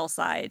WSL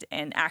side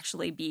and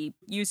actually be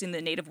using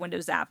the native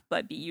Windows app,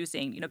 but be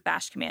using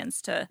Bash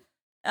commands to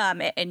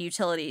and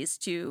utilities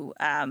to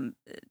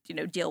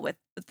deal with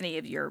any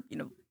of your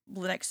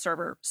Linux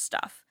server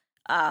stuff,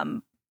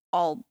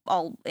 all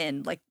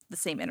in like the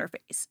same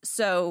interface.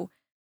 So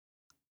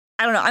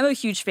I don't know, I'm a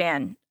huge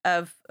fan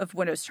of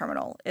Windows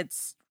Terminal.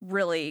 It's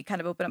really kind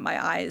of opened up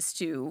my eyes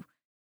to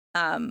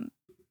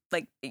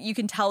like, you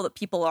can tell that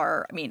people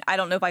are, I mean, I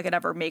don't know if I could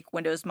ever make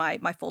Windows my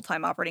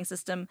full-time operating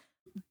system,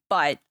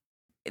 but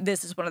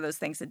this is one of those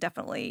things that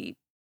definitely,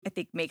 I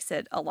think, makes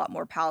it a lot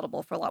more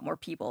palatable for a lot more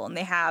people. And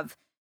they have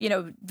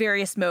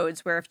various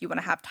modes where if you want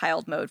to have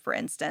tiled mode, for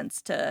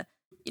instance, to,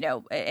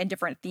 and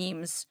different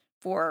themes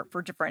for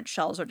different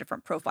shells or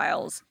different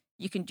profiles,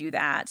 you can do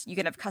that. You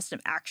can have custom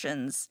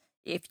actions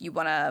if you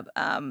want to,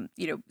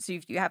 so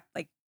if you have,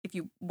 like, if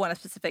you want a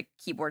specific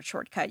keyboard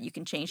shortcut, you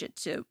can change it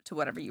to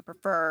whatever you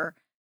prefer.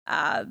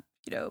 They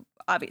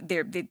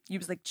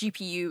use like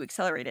GPU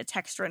accelerated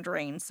text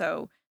rendering,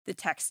 so the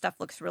text stuff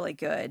looks really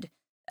good.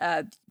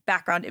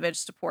 Background image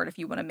support if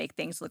you want to make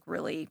things look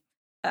really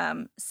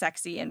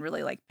sexy and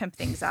really like pimp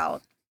things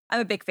out. I'm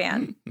a big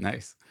fan.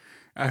 Nice.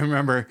 I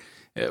remember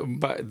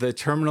the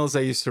terminals I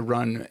used to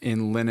run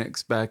in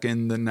Linux back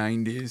in the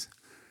 90s.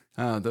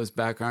 Those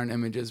background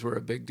images were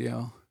a big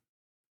deal.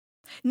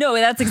 No,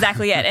 that's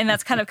exactly it. And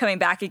that's kind of coming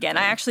back again.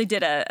 I actually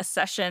did a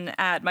session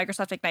at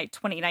Microsoft Ignite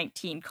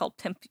 2019 called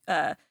Pimp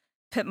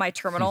My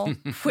Terminal,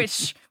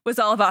 which was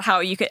all about how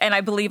you could, and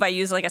I believe I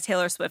used like a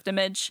Taylor Swift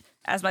image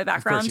as my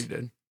background. Of course you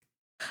did.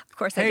 Of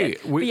course I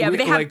did.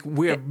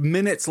 We have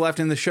minutes left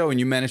in the show and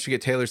you managed to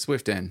get Taylor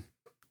Swift in.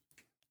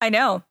 I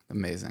know.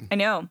 Amazing. I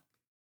know.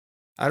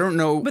 I don't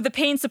know. But the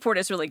pain support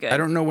is really good. I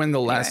don't know when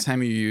the last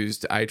time you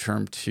used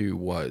iTerm 2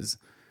 was.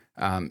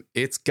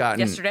 It's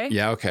gotten... Yesterday?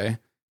 Yeah, okay.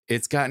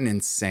 It's gotten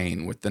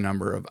insane with the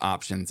number of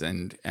options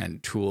and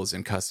tools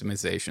and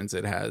customizations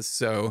it has.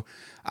 So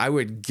I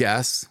would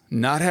guess,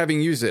 not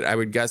having used it, I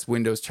would guess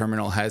Windows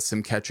Terminal has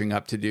some catching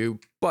up to do.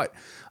 But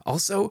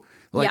also,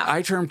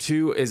 iTerm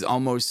 2 is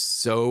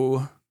almost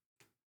so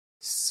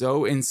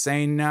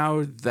insane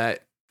now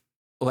that,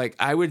 like,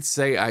 I would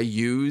say I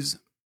use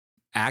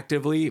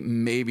actively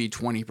maybe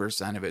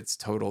 20% of its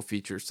total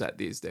feature set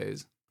these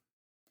days.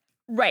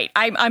 Right.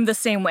 I'm the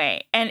same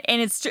way. And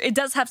it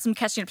does have some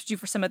catching up to do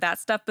for some of that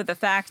stuff, but the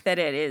fact that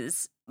it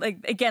is like,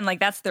 again, like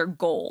that's their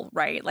goal,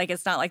 right? Like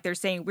it's not like they're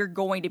saying we're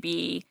going to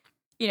be,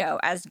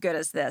 as good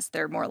as this.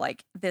 They're more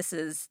like this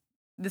is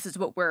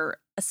what we're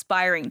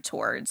aspiring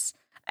towards,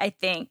 I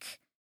think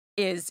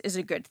is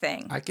a good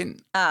thing. I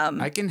can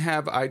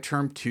have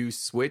iTerm 2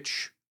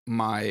 switch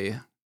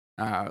my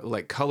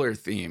like color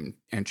theme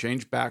and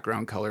change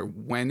background color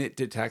when it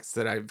detects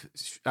that I've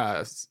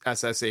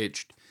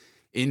SSH'd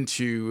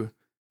into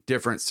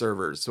different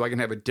servers. So I can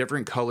have a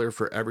different color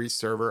for every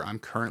server I'm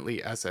currently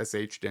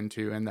SSH'd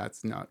into, and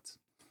that's nuts.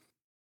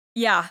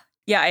 Yeah,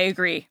 I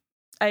agree.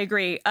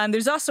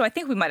 There's also, I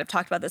think we might have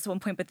talked about this at one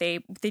point, but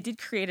they did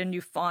create a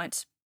new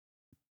font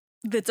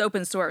that's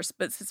open source,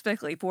 but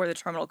specifically for the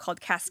terminal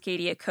called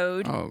Cascadia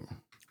Code. Oh.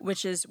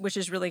 Which is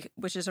a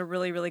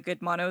really, really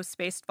good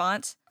monospaced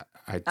font.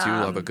 I do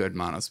love a good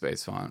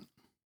monospace font.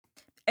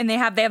 And they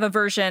have a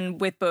version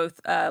with both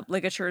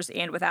ligatures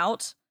and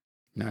without.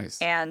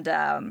 Nice. And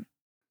and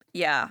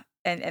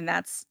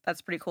that's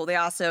pretty cool. They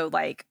also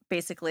like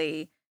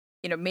basically,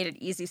 made it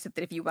easy so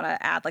that if you want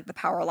to add like the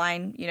power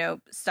line,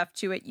 stuff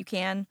to it, you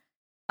can.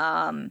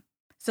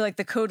 So like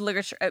the code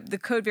ligature, the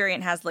code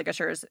variant has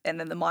ligatures, and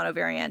then the mono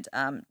variant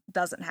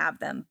doesn't have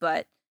them,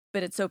 but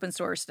it's open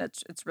source and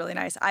it's really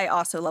nice. I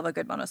also love a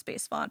good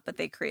monospace font, but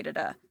they created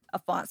a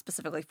font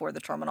specifically for the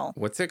terminal.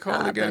 What's it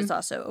called again? But it's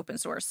also open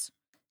source.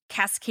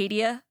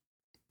 Cascadia.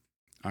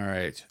 All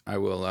right. I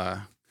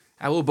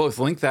will both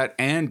link that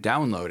and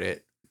download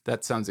it.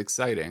 That sounds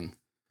exciting.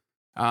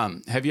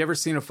 Have you ever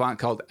seen a font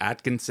called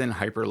Atkinson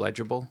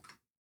Hyperlegible?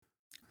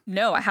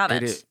 No, I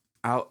haven't.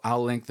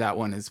 I'll link that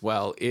one as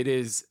well. It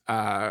is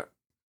a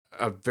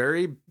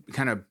very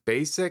kind of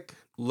basic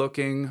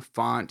looking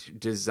font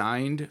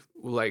designed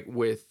like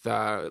with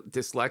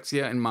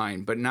dyslexia in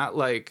mind, but not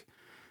like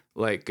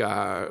what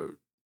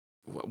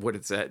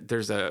is that?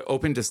 There's a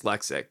Open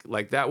Dyslexic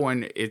like that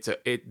one.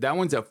 That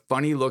one's a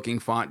funny looking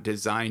font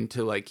designed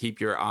to like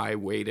keep your eye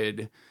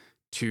weighted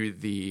to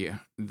the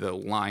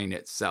line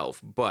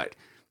itself. But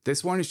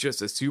this one is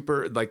just a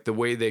super, like the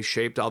way they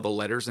shaped all the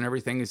letters and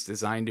everything is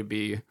designed to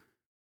be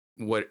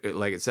what,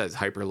 like it says,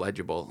 hyper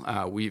legible.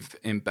 We've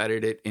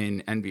embedded it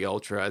in NB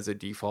Ultra as a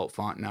default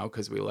font now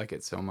because we like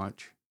it so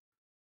much.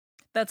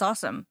 That's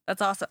awesome.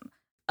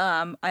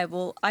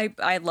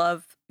 I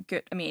love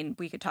good. I mean,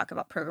 we could talk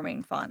about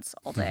programming fonts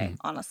all day.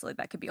 Honestly,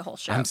 that could be a whole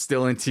show. I'm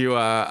still into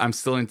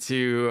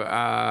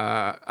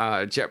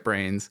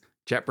JetBrains.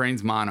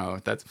 JetBrains Mono.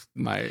 That's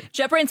my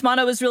JetBrains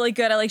Mono is really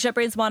good. I like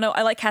JetBrains Mono.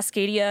 I like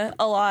Cascadia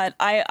a lot.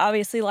 I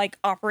obviously like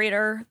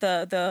Operator,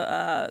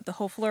 the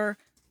Hoefler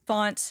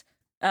font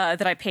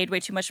that I paid way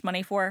too much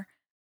money for.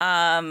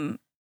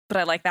 But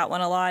I like that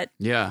one a lot.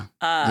 Yeah.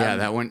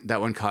 That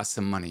one costs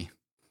some money.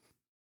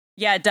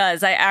 Yeah, it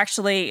does. I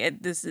actually, I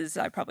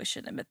probably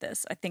shouldn't admit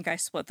this. I think I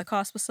split the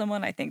cost with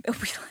someone. I think that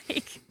we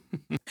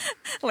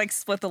like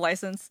split the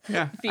license fee.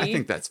 I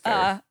think that's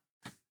fair.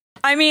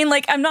 I mean,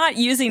 like, I'm not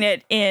using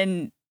it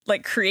in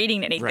like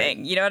creating anything.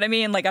 Right. You know what I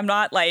mean? Like, I'm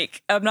not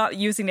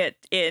using it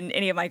in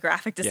any of my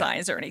graphic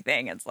designs or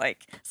anything. It's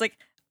like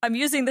I'm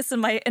using this in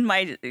my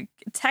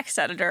text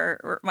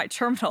editor or my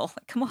terminal.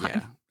 Like, come on.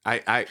 Yeah.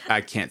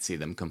 I can't see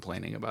them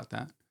complaining about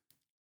that.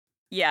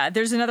 Yeah,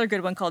 there's another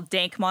good one called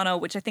Dank Mono,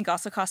 which I think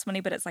also costs money,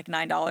 but it's like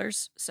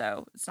 $9,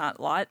 so it's not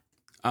a lot.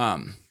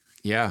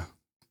 Yeah.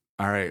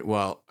 All right.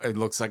 Well, it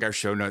looks like our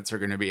show notes are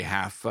going to be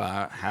half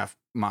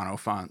mono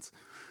fonts.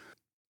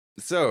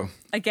 So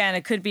again,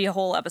 it could be a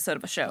whole episode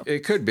of a show.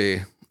 It could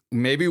be.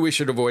 Maybe we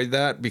should avoid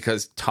that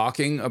because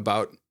talking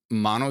about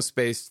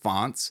monospaced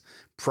fonts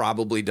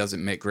probably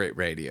doesn't make great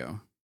radio.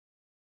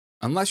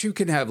 Unless you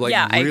can have like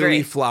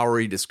really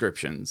flowery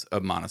descriptions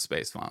of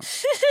monospaced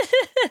fonts.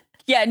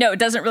 Yeah, no, it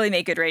doesn't really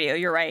make good radio.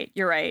 You're right.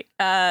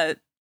 I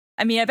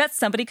mean, I bet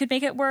somebody could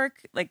make it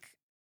work. Like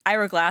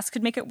Ira Glass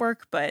could make it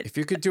work, but if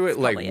you could do it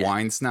like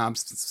Wine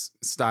Snobs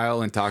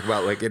style and talk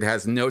about like it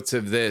has notes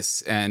of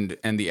this and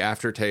the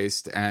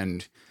aftertaste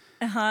and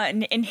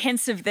and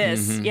hints of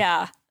this.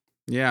 Mm-hmm.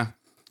 Yeah.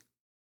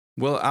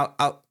 Well,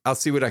 I'll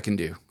see what I can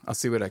do.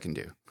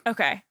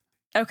 Okay.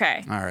 All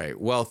right.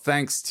 Well,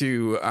 thanks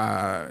to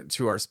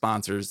our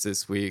sponsors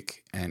this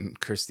week, and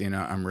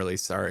Christina, I'm really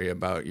sorry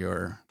about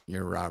your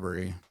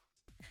robbery.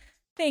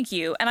 Thank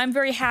you, and I'm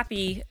very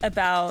happy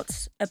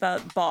about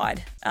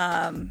BOD.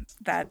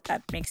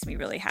 That makes me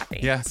really happy.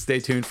 Yeah. Stay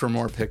tuned for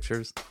more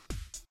pictures.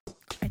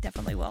 I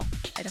definitely will.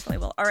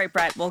 All right,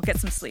 Brett. We'll get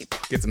some sleep.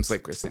 Get some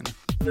sleep, Christina.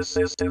 The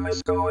system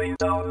is going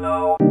down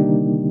now.